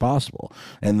cheap as possible,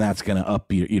 and that's going to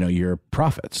up your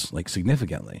profits like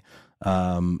significantly.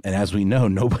 And as we know,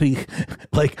 nobody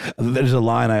like there's a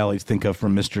line I always think of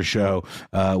from Mr. Show,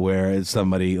 where it's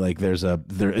somebody like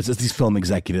it's these film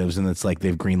executives and it's like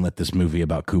they've greenlit this movie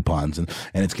about coupons and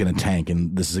it's going to tank.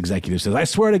 And this executive says, I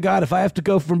swear to God, if I have to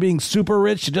go from being super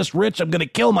rich to just rich, I'm going to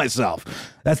kill myself.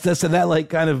 That like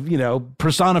kind of,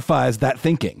 personifies that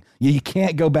thinking. You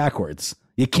can't go backwards.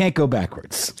 You can't go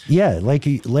backwards. Yeah. Like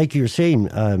you're saying,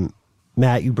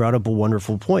 Matt, you brought up a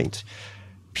wonderful point.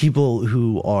 People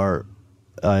who are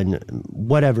on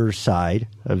whatever side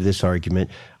of this argument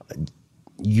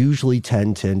usually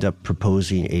tend to end up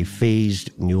proposing a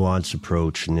phased, nuanced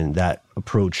approach, and then that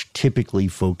approach typically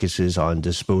focuses on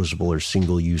disposable or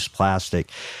single-use plastic.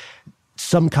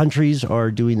 Some countries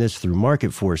are doing this through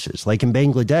market forces. Like in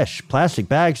Bangladesh, plastic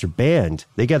bags are banned.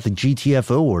 They got the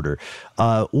GTFO order.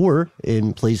 Or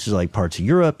in places like parts of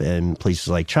Europe and places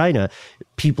like China,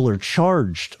 people are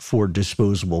charged for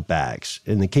disposable bags.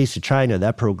 In the case of China,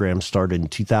 that program started in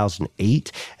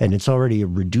 2008, and it's already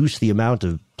reduced the amount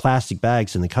of plastic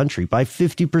bags in the country by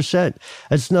 50%.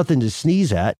 That's nothing to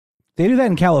sneeze at. They do that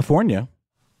in California.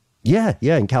 Yeah,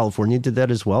 and California did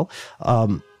that as well.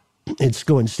 It's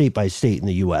going state by state in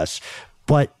the U.S.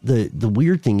 But the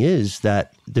weird thing is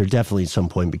that there definitely at some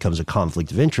point becomes a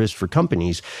conflict of interest for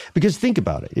companies. Because think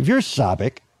about it. If you're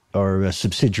SABIC or a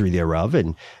subsidiary thereof,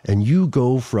 and you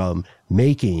go from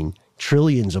making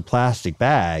trillions of plastic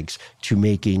bags to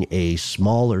making a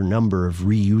smaller number of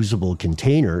reusable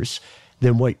containers,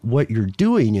 then what you're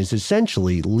doing is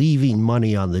essentially leaving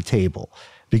money on the table.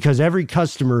 Because every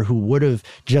customer who would have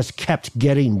just kept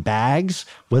getting bags,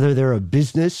 whether they're a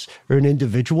business or an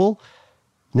individual,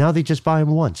 now they just buy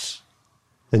them once.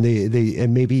 And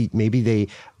maybe they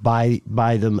buy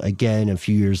them again a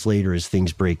few years later as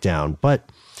things break down.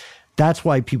 But that's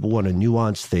why people want a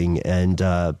nuanced thing, and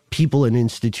people and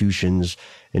institutions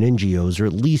and NGOs are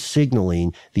at least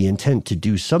signaling the intent to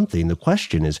do something. The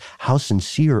question is, how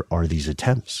sincere are these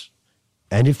attempts?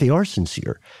 And if they are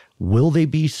sincere, will they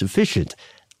be sufficient?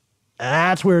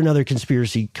 That's where another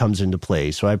conspiracy comes into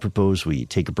play. So I propose we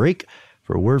take a break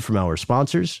for a word from our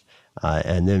sponsors,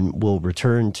 and then we'll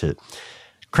return to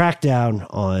crack down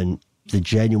on the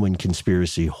genuine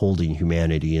conspiracy holding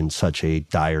humanity in such a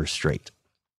dire strait.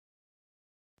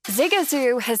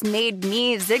 Zigazoo has made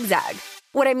me zigzag.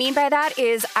 What I mean by that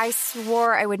is I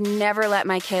swore I would never let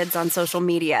my kids on social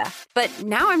media, but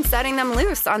now I'm setting them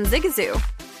loose on Zigazoo.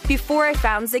 Before I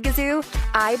found Zigazoo,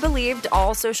 I believed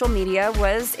all social media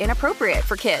was inappropriate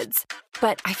for kids.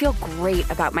 But I feel great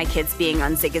about my kids being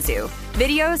on Zigazoo.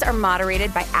 Videos are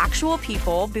moderated by actual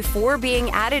people before being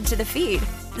added to the feed.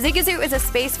 Zigazoo is a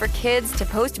space for kids to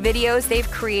post videos they've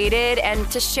created and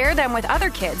to share them with other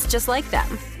kids just like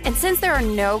them. And since there are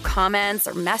no comments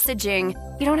or messaging,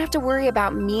 you don't have to worry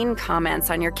about mean comments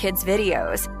on your kids'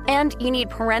 videos. And you need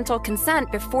parental consent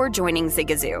before joining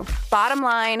Zigazoo. Bottom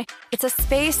line, it's a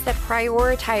space that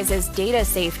prioritizes data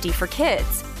safety for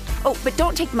kids. Oh, but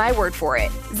don't take my word for it.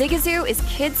 Zigazoo is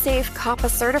KidSafe COPPA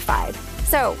certified.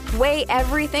 So weigh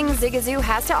everything Zigazoo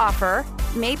has to offer.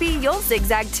 Maybe you'll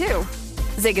zigzag too.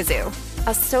 Zigazoo,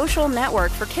 a social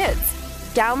network for kids.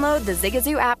 Download the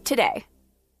Zigazoo app today.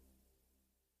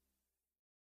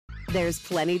 There's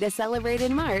plenty to celebrate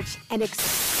in March and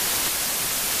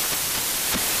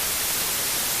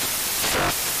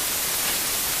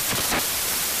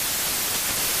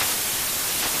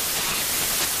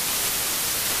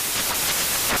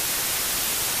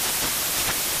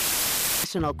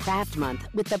National Craft Month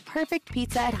with the perfect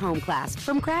pizza at home class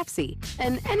from Craftsy.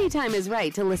 And anytime is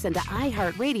right to listen to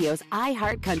iHeartRadio's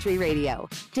iHeart Country Radio.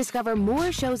 Discover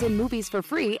more shows and movies for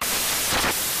free.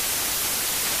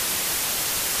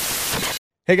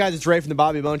 Hey guys, it's Ray from the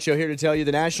Bobby Bones Show here to tell you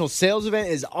the national sales event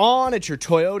is on at your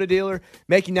Toyota dealer,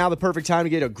 making now the perfect time to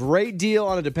get a great deal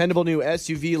on a dependable new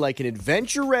SUV like an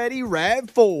adventure-ready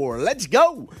RAV4. Let's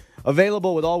go!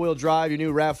 Available with all-wheel drive, your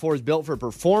new RAV4 is built for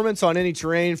performance on any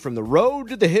terrain, from the road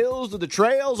to the hills to the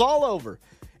trails, all over.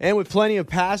 And with plenty of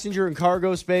passenger and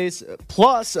cargo space,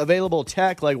 plus available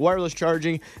tech like wireless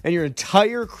charging, and your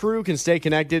entire crew can stay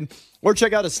connected. Or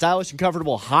check out a stylish and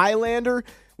comfortable Highlander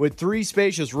with 3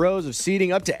 spacious rows of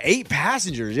seating, up to 8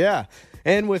 passengers, yeah.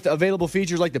 And with available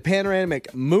features like the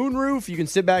panoramic moonroof, you can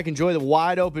sit back and enjoy the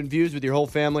wide open views with your whole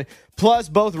family. Plus,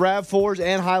 both RAV4s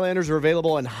and Highlanders are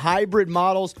available in hybrid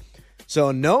models.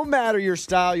 So no matter your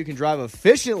style, you can drive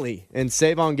efficiently and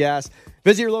save on gas.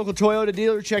 Visit your local Toyota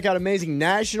dealer. Check out amazing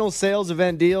national sales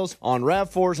event deals on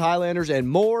RAV4s, Highlanders, and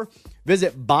more.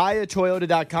 Visit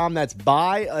buyatoyota.com. That's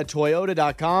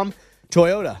buyatoyota.com.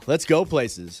 Toyota, let's go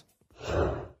places.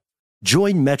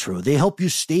 Join Metro. They help you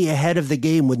stay ahead of the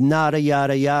game with nada,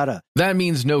 yada, yada. That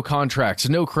means no contracts,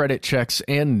 no credit checks,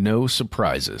 and no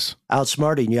surprises.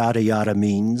 Outsmarting yada, yada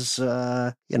means,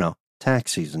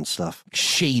 tax season stuff.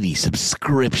 Shady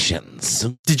subscriptions.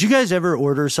 Did you guys ever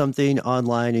order something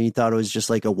online and you thought it was just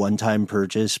like a one-time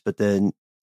purchase, but then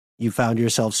you found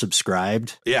yourself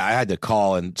subscribed? Yeah, I had to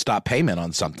call and stop payment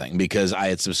on something because I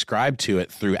had subscribed to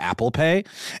it through Apple Pay.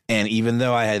 And even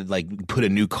though I had put a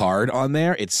new card on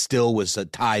there, it still was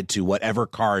tied to whatever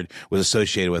card was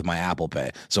associated with my Apple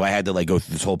Pay. So I had to go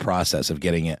through this whole process of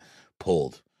getting it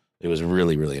pulled. It was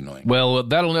really, really annoying. Well,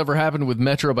 that'll never happen with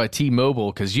Metro by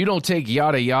T-Mobile, because you don't take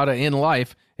yada yada in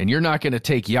life, and you're not going to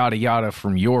take yada yada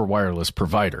from your wireless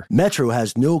provider. Metro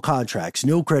has no contracts,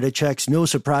 no credit checks, no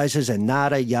surprises, and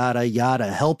nada yada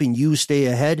yada, helping you stay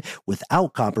ahead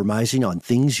without compromising on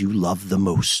things you love the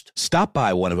most. Stop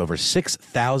by one of over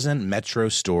 6,000 Metro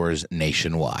stores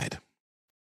nationwide.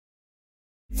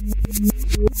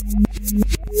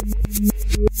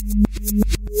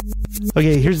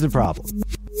 Okay, here's the problem.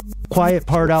 Quiet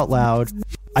part out loud.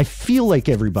 I feel like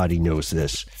everybody knows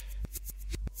this.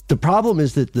 The problem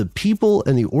is that the people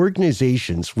and the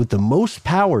organizations with the most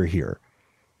power here,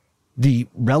 the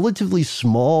relatively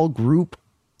small group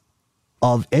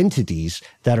of entities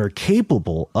that are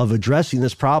capable of addressing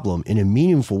this problem in a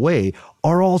meaningful way,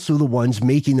 are also the ones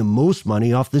making the most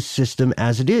money off the system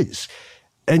as it is.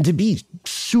 And to be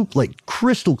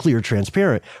crystal clear,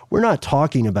 transparent, we're not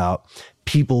talking about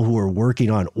people who are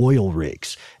working on oil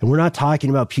rigs. And we're not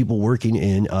talking about people working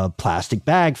in a plastic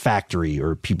bag factory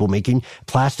or people making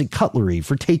plastic cutlery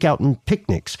for takeout and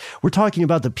picnics. We're talking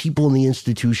about the people in the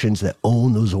institutions that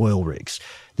own those oil rigs,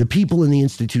 the people in the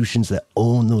institutions that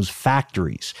own those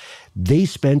factories. They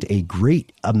spent a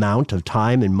great amount of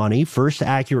time and money first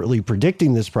accurately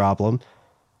predicting this problem.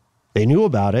 They knew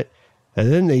about it,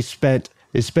 and then they spent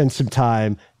some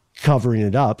time covering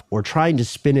it up or trying to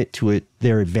spin it to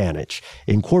their advantage.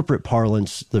 In corporate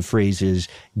parlance, the phrase is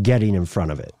getting in front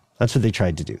of it. That's what they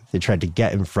tried to do. They tried to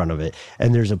get in front of it.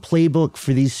 And there's a playbook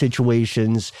for these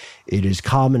situations. It is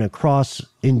common across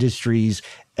industries,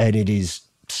 and it is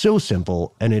so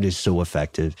simple and it is so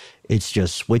effective. It's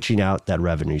just switching out that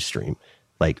revenue stream.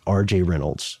 Like RJ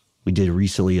Reynolds. We did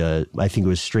recently I think it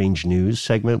was Strange News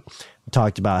segment. We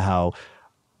talked about how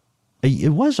it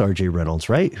was RJ Reynolds,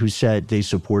 right, who said they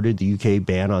supported the UK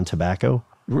ban on tobacco?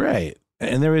 Right.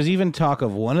 And there was even talk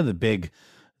of one of the big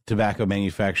tobacco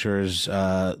manufacturers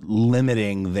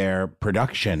limiting their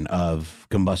production of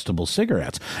combustible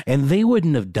cigarettes. And they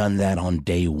wouldn't have done that on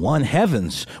day one.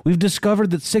 Heavens, we've discovered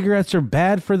that cigarettes are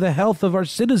bad for the health of our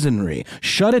citizenry.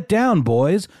 Shut it down,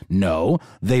 boys. No,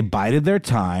 they bided their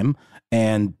time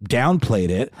and downplayed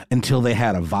it until they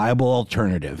had a viable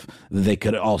alternative that they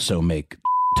could also make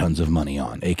tons of money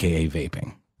on, aka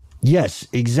vaping. Yes,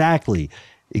 exactly.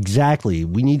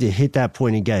 We need to hit that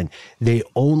point again. They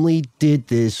only did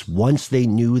this once they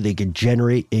knew they could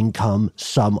generate income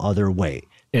some other way.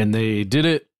 And they did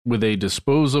it with a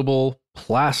disposable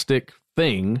plastic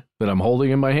thing that I'm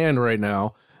holding in my hand right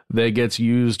now that gets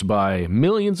used by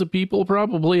millions of people,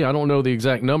 probably. I don't know the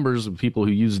exact numbers of people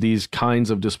who use these kinds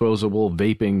of disposable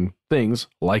vaping things,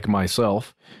 like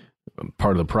myself. I'm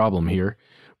part of the problem here.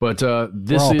 But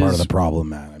this is part of the problem,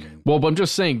 man. Well, but I'm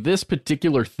just saying this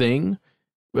particular thing,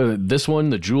 this one,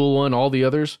 the Juul one, all the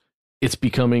others, it's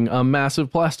becoming a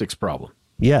massive plastics problem.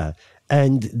 Yeah,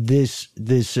 and this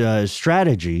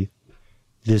strategy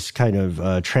this kind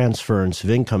of transference of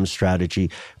income strategy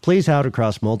plays out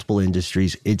across multiple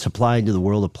industries. It's applied to the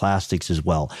world of plastics as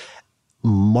well.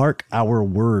 Mark our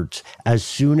words, as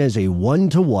soon as a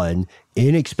one-to-one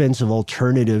inexpensive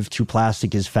alternative to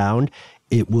plastic is found,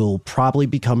 it will probably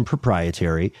become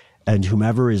proprietary, and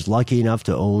whomever is lucky enough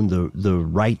to own the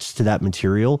rights to that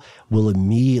material will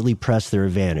immediately press their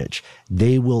advantage.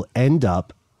 They will end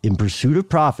up, in pursuit of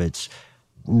profits,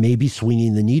 maybe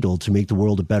swinging the needle to make the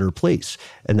world a better place.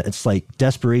 And it's like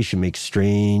desperation makes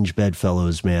strange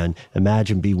bedfellows, man.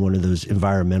 Imagine being one of those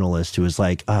environmentalists who is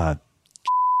like,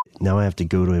 now I have to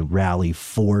go to a rally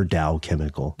for Dow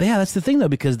Chemical. Yeah, that's the thing, though,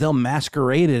 because they'll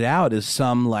masquerade it out as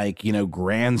some, like, you know,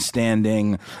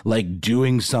 grandstanding, like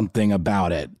doing something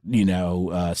about it, you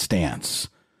know, stance,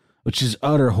 which is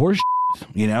utter horseshit.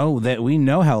 You know, that we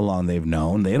know how long they've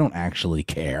known. They don't actually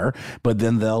care. But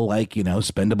then they'll, like, you know,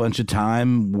 spend a bunch of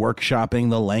time workshopping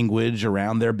the language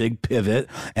around their big pivot.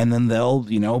 And then they'll,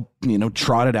 you know,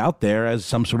 trot it out there as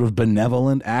some sort of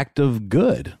benevolent act of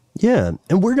good. Yeah.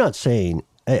 And we're not saying,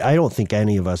 I don't think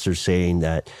any of us are saying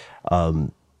that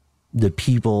the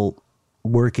people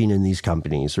working in these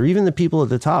companies or even the people at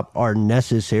the top are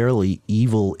necessarily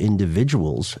evil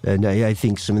individuals. And I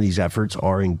think some of these efforts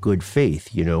are in good faith,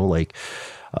 you know, like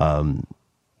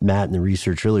Matt, in the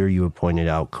research earlier, you had pointed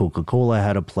out Coca-Cola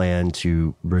had a plan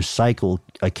to recycle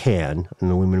an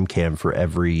aluminum can for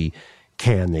every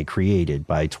can they created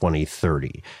by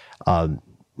 2030. And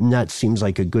that seems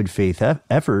like a good faith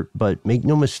effort, but make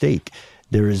no mistake,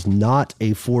 there is not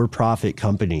a for-profit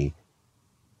company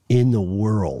in the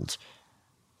world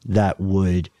that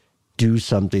would do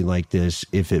something like this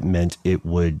if it meant it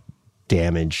would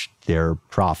damage their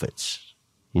profits.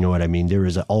 You know what I mean? There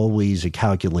is always a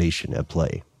calculation at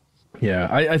play. Yeah,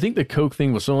 I think the Coke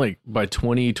thing was something like by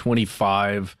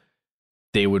 2025,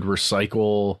 they would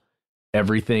recycle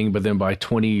everything, but then by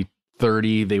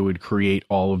 2030, they would create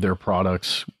all of their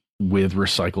products with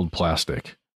recycled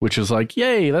plastic, which is like,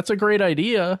 yay, that's a great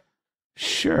idea.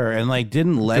 Sure. And like,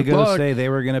 didn't Lego say they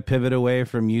were going to pivot away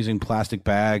from using plastic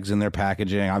bags in their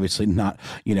packaging? Obviously not,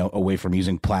 you know, away from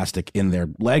using plastic in their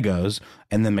Legos.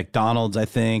 And then McDonald's, I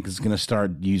think, is going to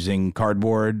start using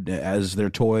cardboard as their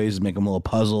toys, make them little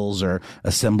puzzles or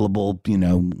assemblable, you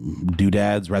know,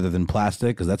 doodads rather than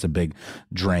plastic, because that's a big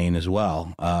drain as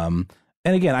well.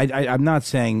 And again, I'm not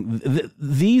saying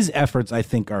these efforts, I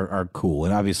think, are cool.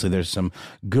 And obviously there's some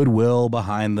goodwill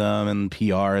behind them, and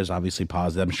PR is obviously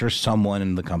positive. I'm sure someone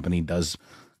in the company does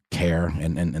care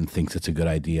and thinks it's a good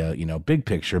idea, you know, big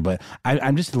picture. But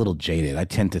I'm just a little jaded. I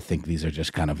tend to think these are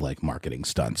just kind of like marketing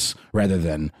stunts rather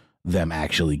than them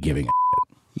actually giving a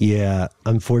shit. Yeah,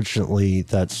 unfortunately,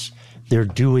 they're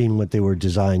doing what they were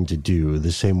designed to do,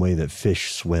 the same way that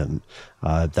fish swim.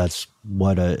 That's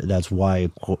why a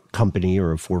company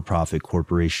or a for-profit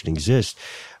corporation exists.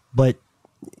 But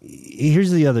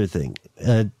here's the other thing.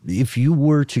 If you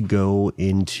were to go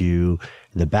into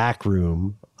the back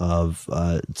room of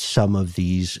some of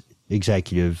these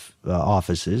executive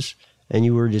offices and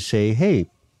you were to say, hey,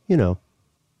 you know,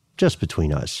 just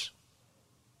between us,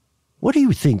 what do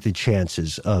you think the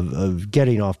chances of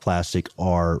getting off plastic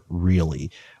are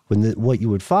really? What you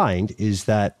would find is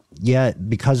that, yeah,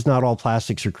 because not all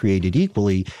plastics are created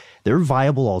equally, there are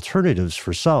viable alternatives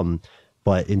for some,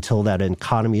 but until that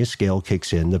economy of scale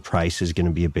kicks in, the price is going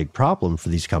to be a big problem for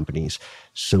these companies.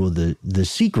 So the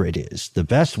secret is, the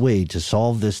best way to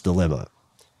solve this dilemma,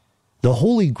 the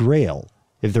holy grail,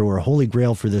 if there were a holy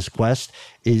grail for this quest,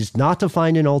 is not to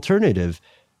find an alternative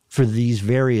for these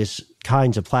various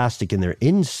kinds of plastic in their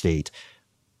end state,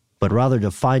 but rather to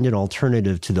find an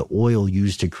alternative to the oil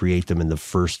used to create them in the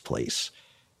first place.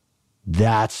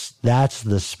 That's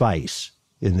the spice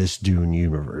in this Dune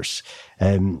universe.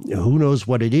 And who knows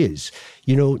what it is?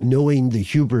 You know, knowing the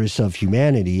hubris of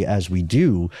humanity as we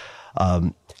do,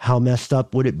 how messed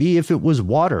up would it be if it was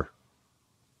water?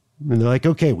 And they're like,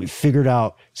 okay, we figured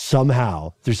out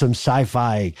somehow, there's some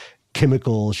sci-fi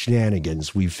chemical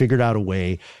shenanigans, we figured out a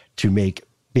way to make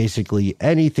basically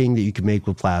anything that you can make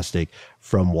with plastic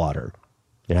from water.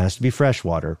 It has to be fresh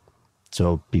water,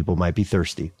 so people might be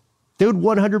thirsty. They would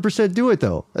 100% do it,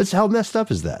 though. That's how messed up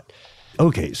is that?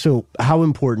 Okay, so how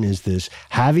important is this?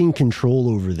 Having control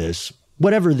over this,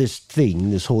 whatever this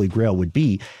thing, this holy grail would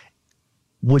be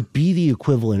the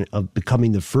equivalent of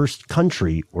becoming the first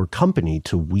country or company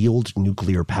to wield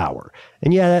nuclear power.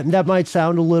 And yeah, that might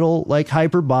sound a little like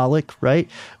hyperbolic, right?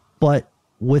 But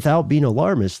without being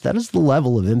alarmist, that is the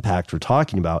level of impact we're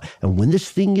talking about. And when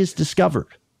this thing is discovered,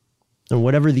 and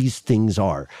whatever these things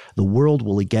are, the world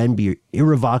will again be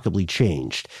irrevocably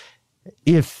changed.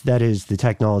 if, that is, the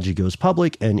technology goes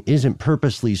public and isn't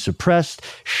purposely suppressed.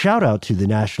 Shout out to the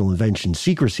National Invention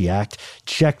Secrecy Act.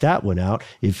 Check that one out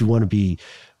if you want to be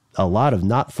a lot of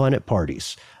not fun at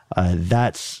parties.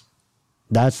 That's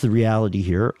the reality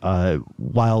here.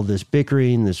 While this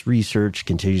bickering, this research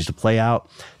continues to play out,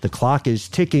 the clock is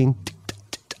ticking.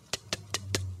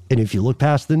 And if you look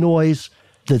past the noise,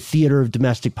 the theater of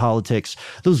domestic politics,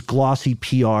 those glossy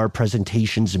PR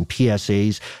presentations and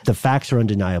PSAs, the facts are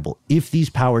undeniable. If these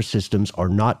power systems are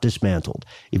not dismantled,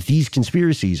 if these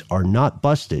conspiracies are not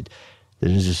busted,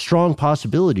 then there's a strong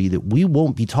possibility that we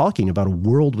won't be talking about a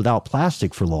world without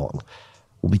plastic for long.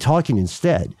 We'll be talking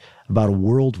instead about a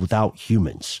world without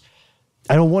humans.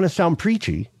 I don't want to sound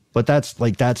preachy, but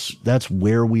that's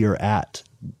where we are at.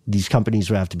 These companies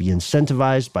will have to be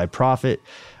incentivized by profit,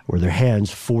 or their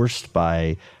hands forced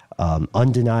by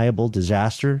undeniable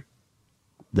disaster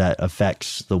that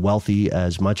affects the wealthy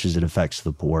as much as it affects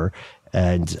the poor.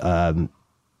 And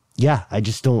I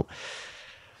just don't.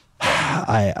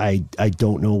 I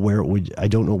don't know where it would. I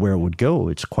don't know where it would go.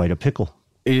 It's quite a pickle.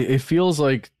 It feels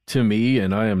like to me,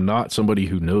 and I am not somebody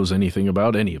who knows anything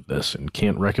about any of this and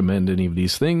can't recommend any of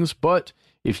these things, but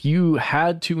if you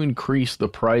had to increase the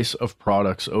price of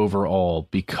products overall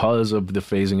because of the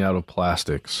phasing out of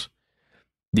plastics,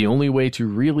 the only way to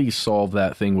really solve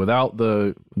that thing without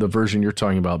the version you're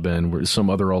talking about, Ben, where some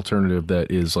other alternative that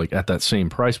is like at that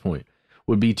same price point,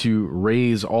 would be to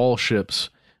raise all ships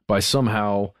by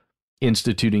somehow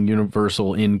instituting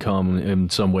universal income in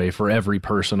some way for every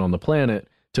person on the planet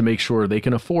to make sure they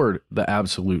can afford the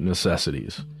absolute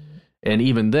necessities. And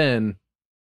even then,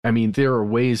 I mean, there are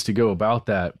ways to go about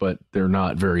that, but they're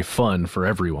not very fun for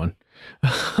everyone.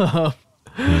 And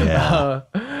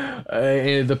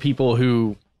the people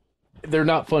who, they're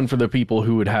not fun for the people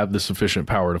who would have the sufficient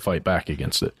power to fight back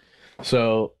against it.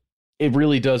 So it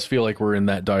really does feel like we're in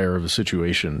that dire of a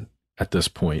situation at this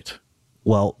point.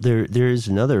 Well, there is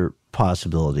another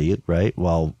possibility, right?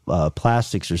 While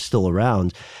plastics are still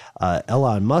around,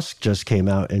 Elon Musk just came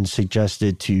out and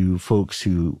suggested to folks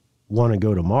who want to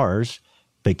go to Mars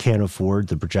but can't afford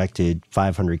the projected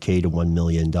 $500K to $1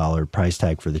 million price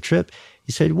tag for the trip.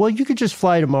 He said, well, you could just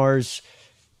fly to Mars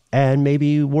and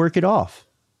maybe work it off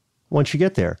once you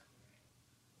get there.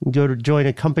 You go to join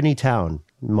a company town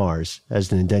in Mars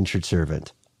as an indentured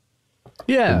servant.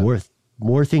 Yeah.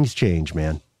 More things change,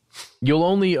 man. You'll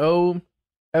only owe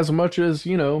as much as,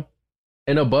 an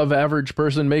above average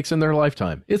person makes in their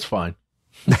lifetime. It's fine.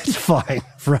 That's fine.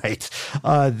 Right.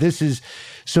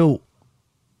 So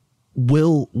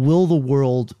will the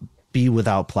world be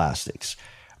without plastics?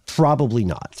 Probably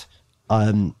not.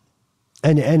 And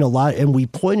we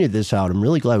pointed this out. I'm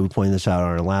really glad we pointed this out on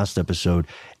our last episode.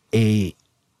 A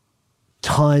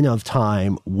ton of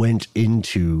time went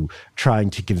into trying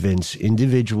to convince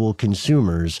individual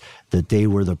consumers that they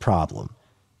were the problem.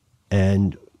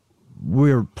 And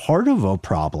we're part of a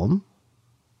problem,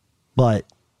 but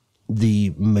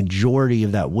the majority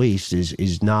of that waste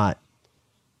is not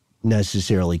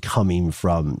necessarily coming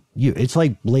from you. It's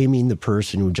like blaming the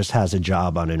person who just has a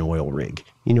job on an oil rig.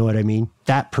 You know what I mean?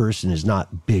 That person is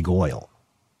not big oil.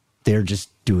 They're just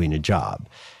doing a job.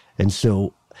 And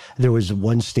so there was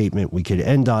one statement we could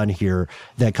end on here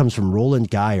that comes from Roland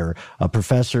Geyer, a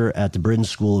professor at the Britton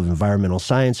School of Environmental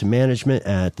Science and Management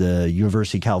at the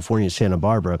University of California, Santa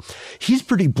Barbara. He's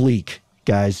pretty bleak,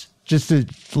 guys, just to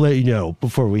let you know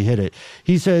before we hit it.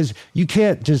 He says, you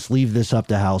can't just leave this up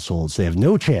to households. They have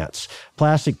no chance.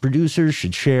 Plastic producers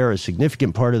should share a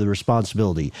significant part of the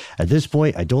responsibility. At this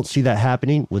point, I don't see that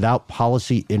happening without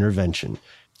policy intervention.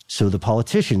 So the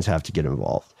politicians have to get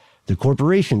involved. The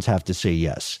corporations have to say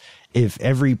yes. If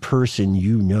every person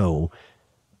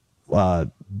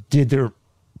did their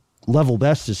level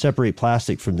best to separate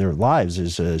plastic from their lives,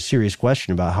 is a serious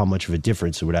question about how much of a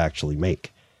difference it would actually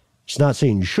make. It's not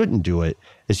saying you shouldn't do it.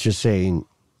 It's just saying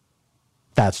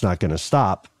that's not going to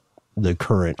stop the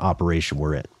current operation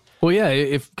we're in. Well, yeah,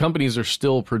 if companies are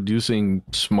still producing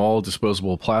small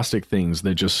disposable plastic things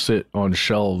that just sit on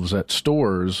shelves at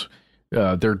stores,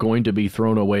 they're going to be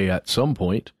thrown away at some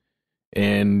point.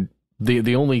 And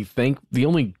the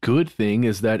only good thing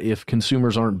is that if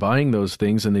consumers aren't buying those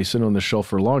things and they sit on the shelf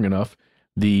for long enough,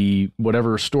 the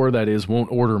whatever store that is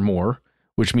won't order more,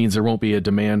 which means there won't be a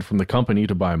demand from the company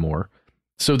to buy more.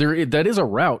 So that is a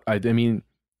route. I mean,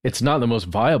 it's not the most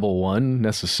viable one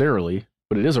necessarily,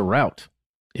 but it is a route.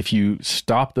 If you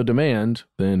stop the demand,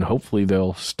 then hopefully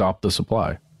they'll stop the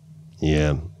supply.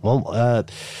 Yeah. Well,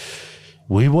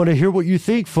 we want to hear what you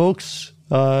think, folks.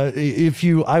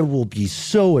 I will be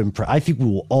so impressed. I think we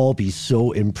will all be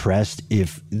so impressed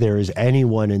if there is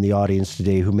anyone in the audience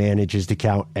today who manages to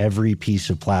count every piece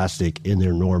of plastic in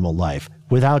their normal life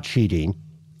without cheating.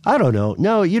 I don't know.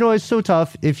 No, it's so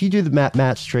tough. If you do the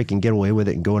Matt's trick and get away with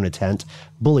it and go in a tent,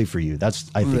 bully for you. I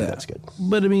think that's good.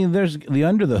 But I mean, there's the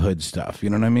under the hood stuff.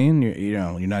 You know what I mean?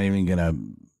 You're not even gonna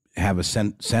have a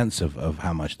sense of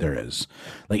how much there is,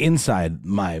 like inside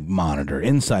my monitor,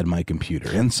 inside my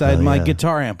computer, inside my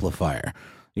guitar amplifier.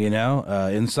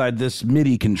 Inside this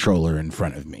MIDI controller in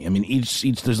front of me. I mean, each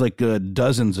there's like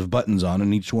dozens of buttons on,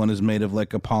 and each one is made of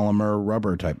like a polymer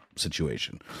rubber type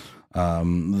situation.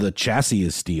 The chassis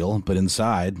is steel, but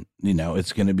inside,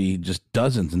 it's going to be just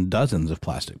dozens and dozens of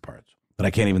plastic parts that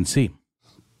I can't even see.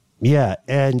 Yeah,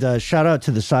 and shout out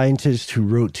to the scientist who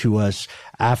wrote to us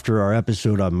after our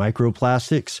episode on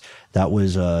microplastics. That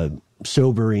was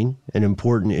sobering and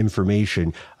important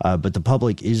information, but the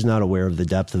public is not aware of the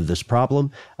depth of this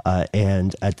problem.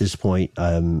 And at this point,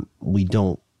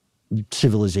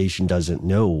 civilization doesn't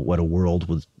know what a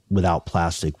world without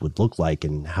plastic would look like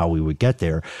and how we would get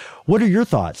there. What are your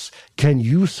thoughts? Can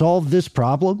you solve this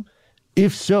problem?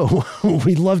 If so,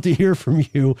 we'd love to hear from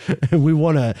you, and we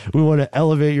want to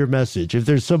elevate your message. If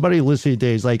there's somebody listening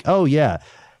today who's like, oh yeah,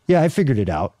 I figured it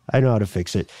out, I know how to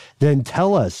fix it, then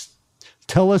tell us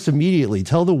immediately.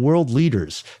 Tell the world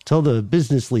leaders, tell the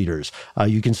business leaders.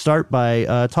 You can start by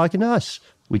talking to us.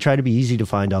 We try to be easy to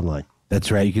find online. That's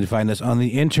right. You can find us on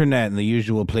the internet in the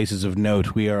usual places of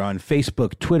note. We are on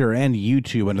Facebook, Twitter, and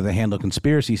YouTube under the handle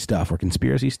Conspiracy Stuff, or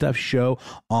Conspiracy Stuff Show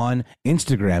on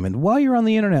Instagram. And while you're on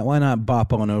the internet, why not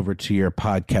bop on over to your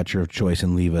podcatcher of choice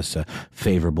and leave us a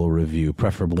favorable review,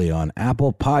 preferably on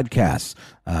Apple Podcasts.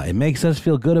 It makes us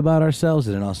feel good about ourselves,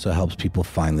 and it also helps people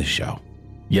find the show.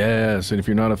 Yes, and if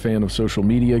you're not a fan of social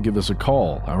media, give us a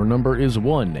call. Our number is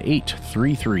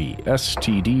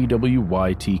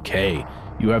 1-833-STDWYTK.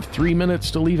 You have 3 minutes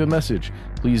to leave a message.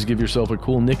 Please give yourself a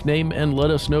cool nickname and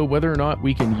let us know whether or not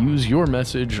we can use your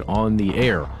message on the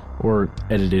air or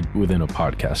edited within a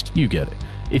podcast. You get it.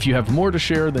 If you have more to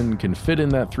share than can fit in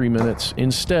that 3 minutes,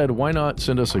 instead, why not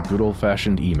send us a good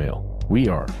old-fashioned email? We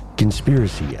are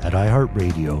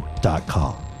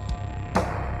conspiracy@iheartradio.com.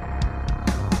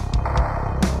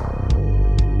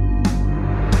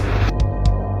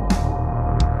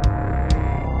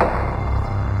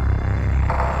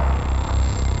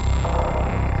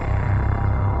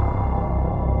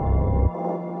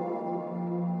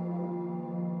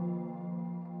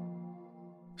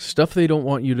 Stuff They Don't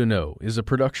Want You to Know is a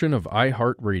production of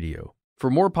iHeartRadio. For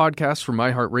more podcasts from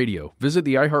iHeartRadio, visit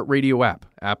the iHeartRadio app,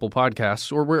 Apple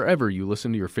Podcasts, or wherever you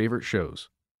listen to your favorite shows.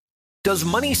 Does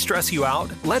money stress you out?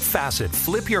 Let Facet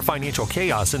flip your financial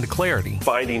chaos into clarity.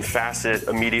 Finding Facet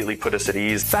immediately put us at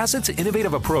ease. Facet's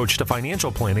innovative approach to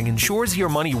financial planning ensures your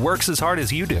money works as hard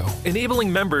as you do,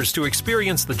 enabling members to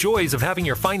experience the joys of having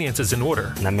your finances in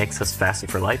order. And that makes us Facet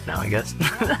for life now, I guess.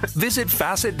 Visit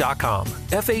Facet.com,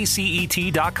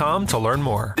 FACET.com to learn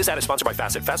more. This ad is sponsored by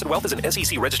Facet. Facet Wealth is an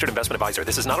SEC-registered investment advisor.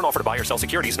 This is not an offer to buy or sell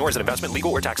securities, nor is it investment, legal,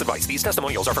 or tax advice. These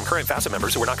testimonials are from current Facet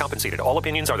members who are not compensated. All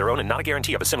opinions are their own and not a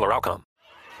guarantee of a similar outcome.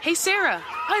 Hey, Sarah,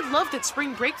 I love that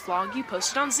spring break vlog you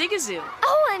posted on Zigazoo.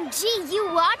 OMG, you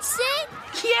watched it?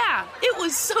 Yeah, it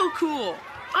was so cool.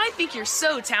 I think you're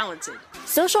so talented.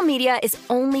 Social media is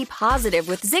only positive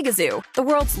with Zigazoo, the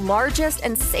world's largest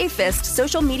and safest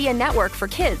social media network for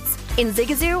kids. In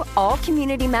Zigazoo, all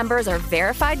community members are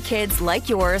verified kids like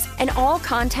yours, and all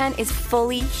content is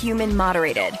fully human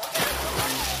moderated.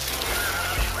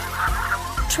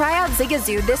 Try out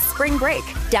Zigazoo this spring break.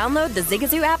 Download the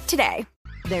Zigazoo app today.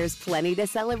 There's plenty to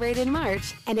celebrate in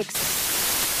March and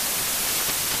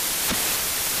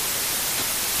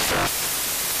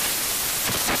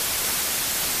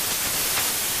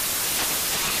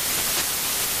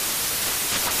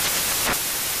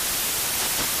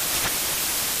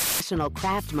National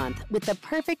Craft Month with the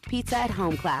perfect pizza at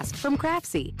home class from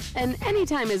Craftsy. And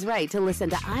anytime is right to listen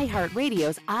to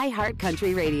iHeartRadio's iHeart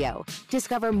Country Radio.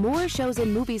 Discover more shows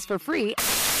and movies for free.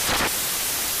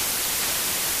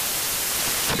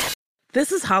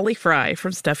 This is Holly Fry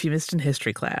from Stuff You Missed in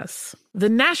History class. The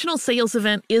national sales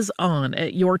event is on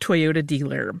at your Toyota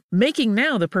dealer, making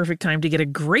now the perfect time to get a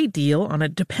great deal on a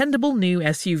dependable new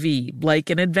SUV, like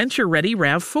an adventure-ready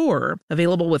RAV4.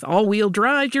 Available with all-wheel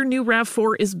drive, your new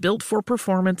RAV4 is built for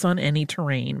performance on any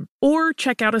terrain. Or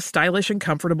check out a stylish and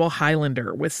comfortable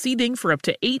Highlander with seating for up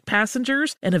to 8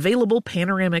 passengers and available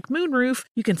panoramic moonroof.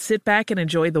 You can sit back and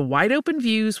enjoy the wide-open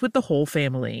views with the whole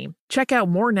family. Check out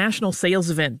more national sales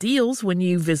event deals when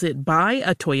you visit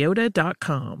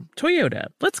buyatoyota.com. Toyota,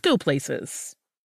 let's go places.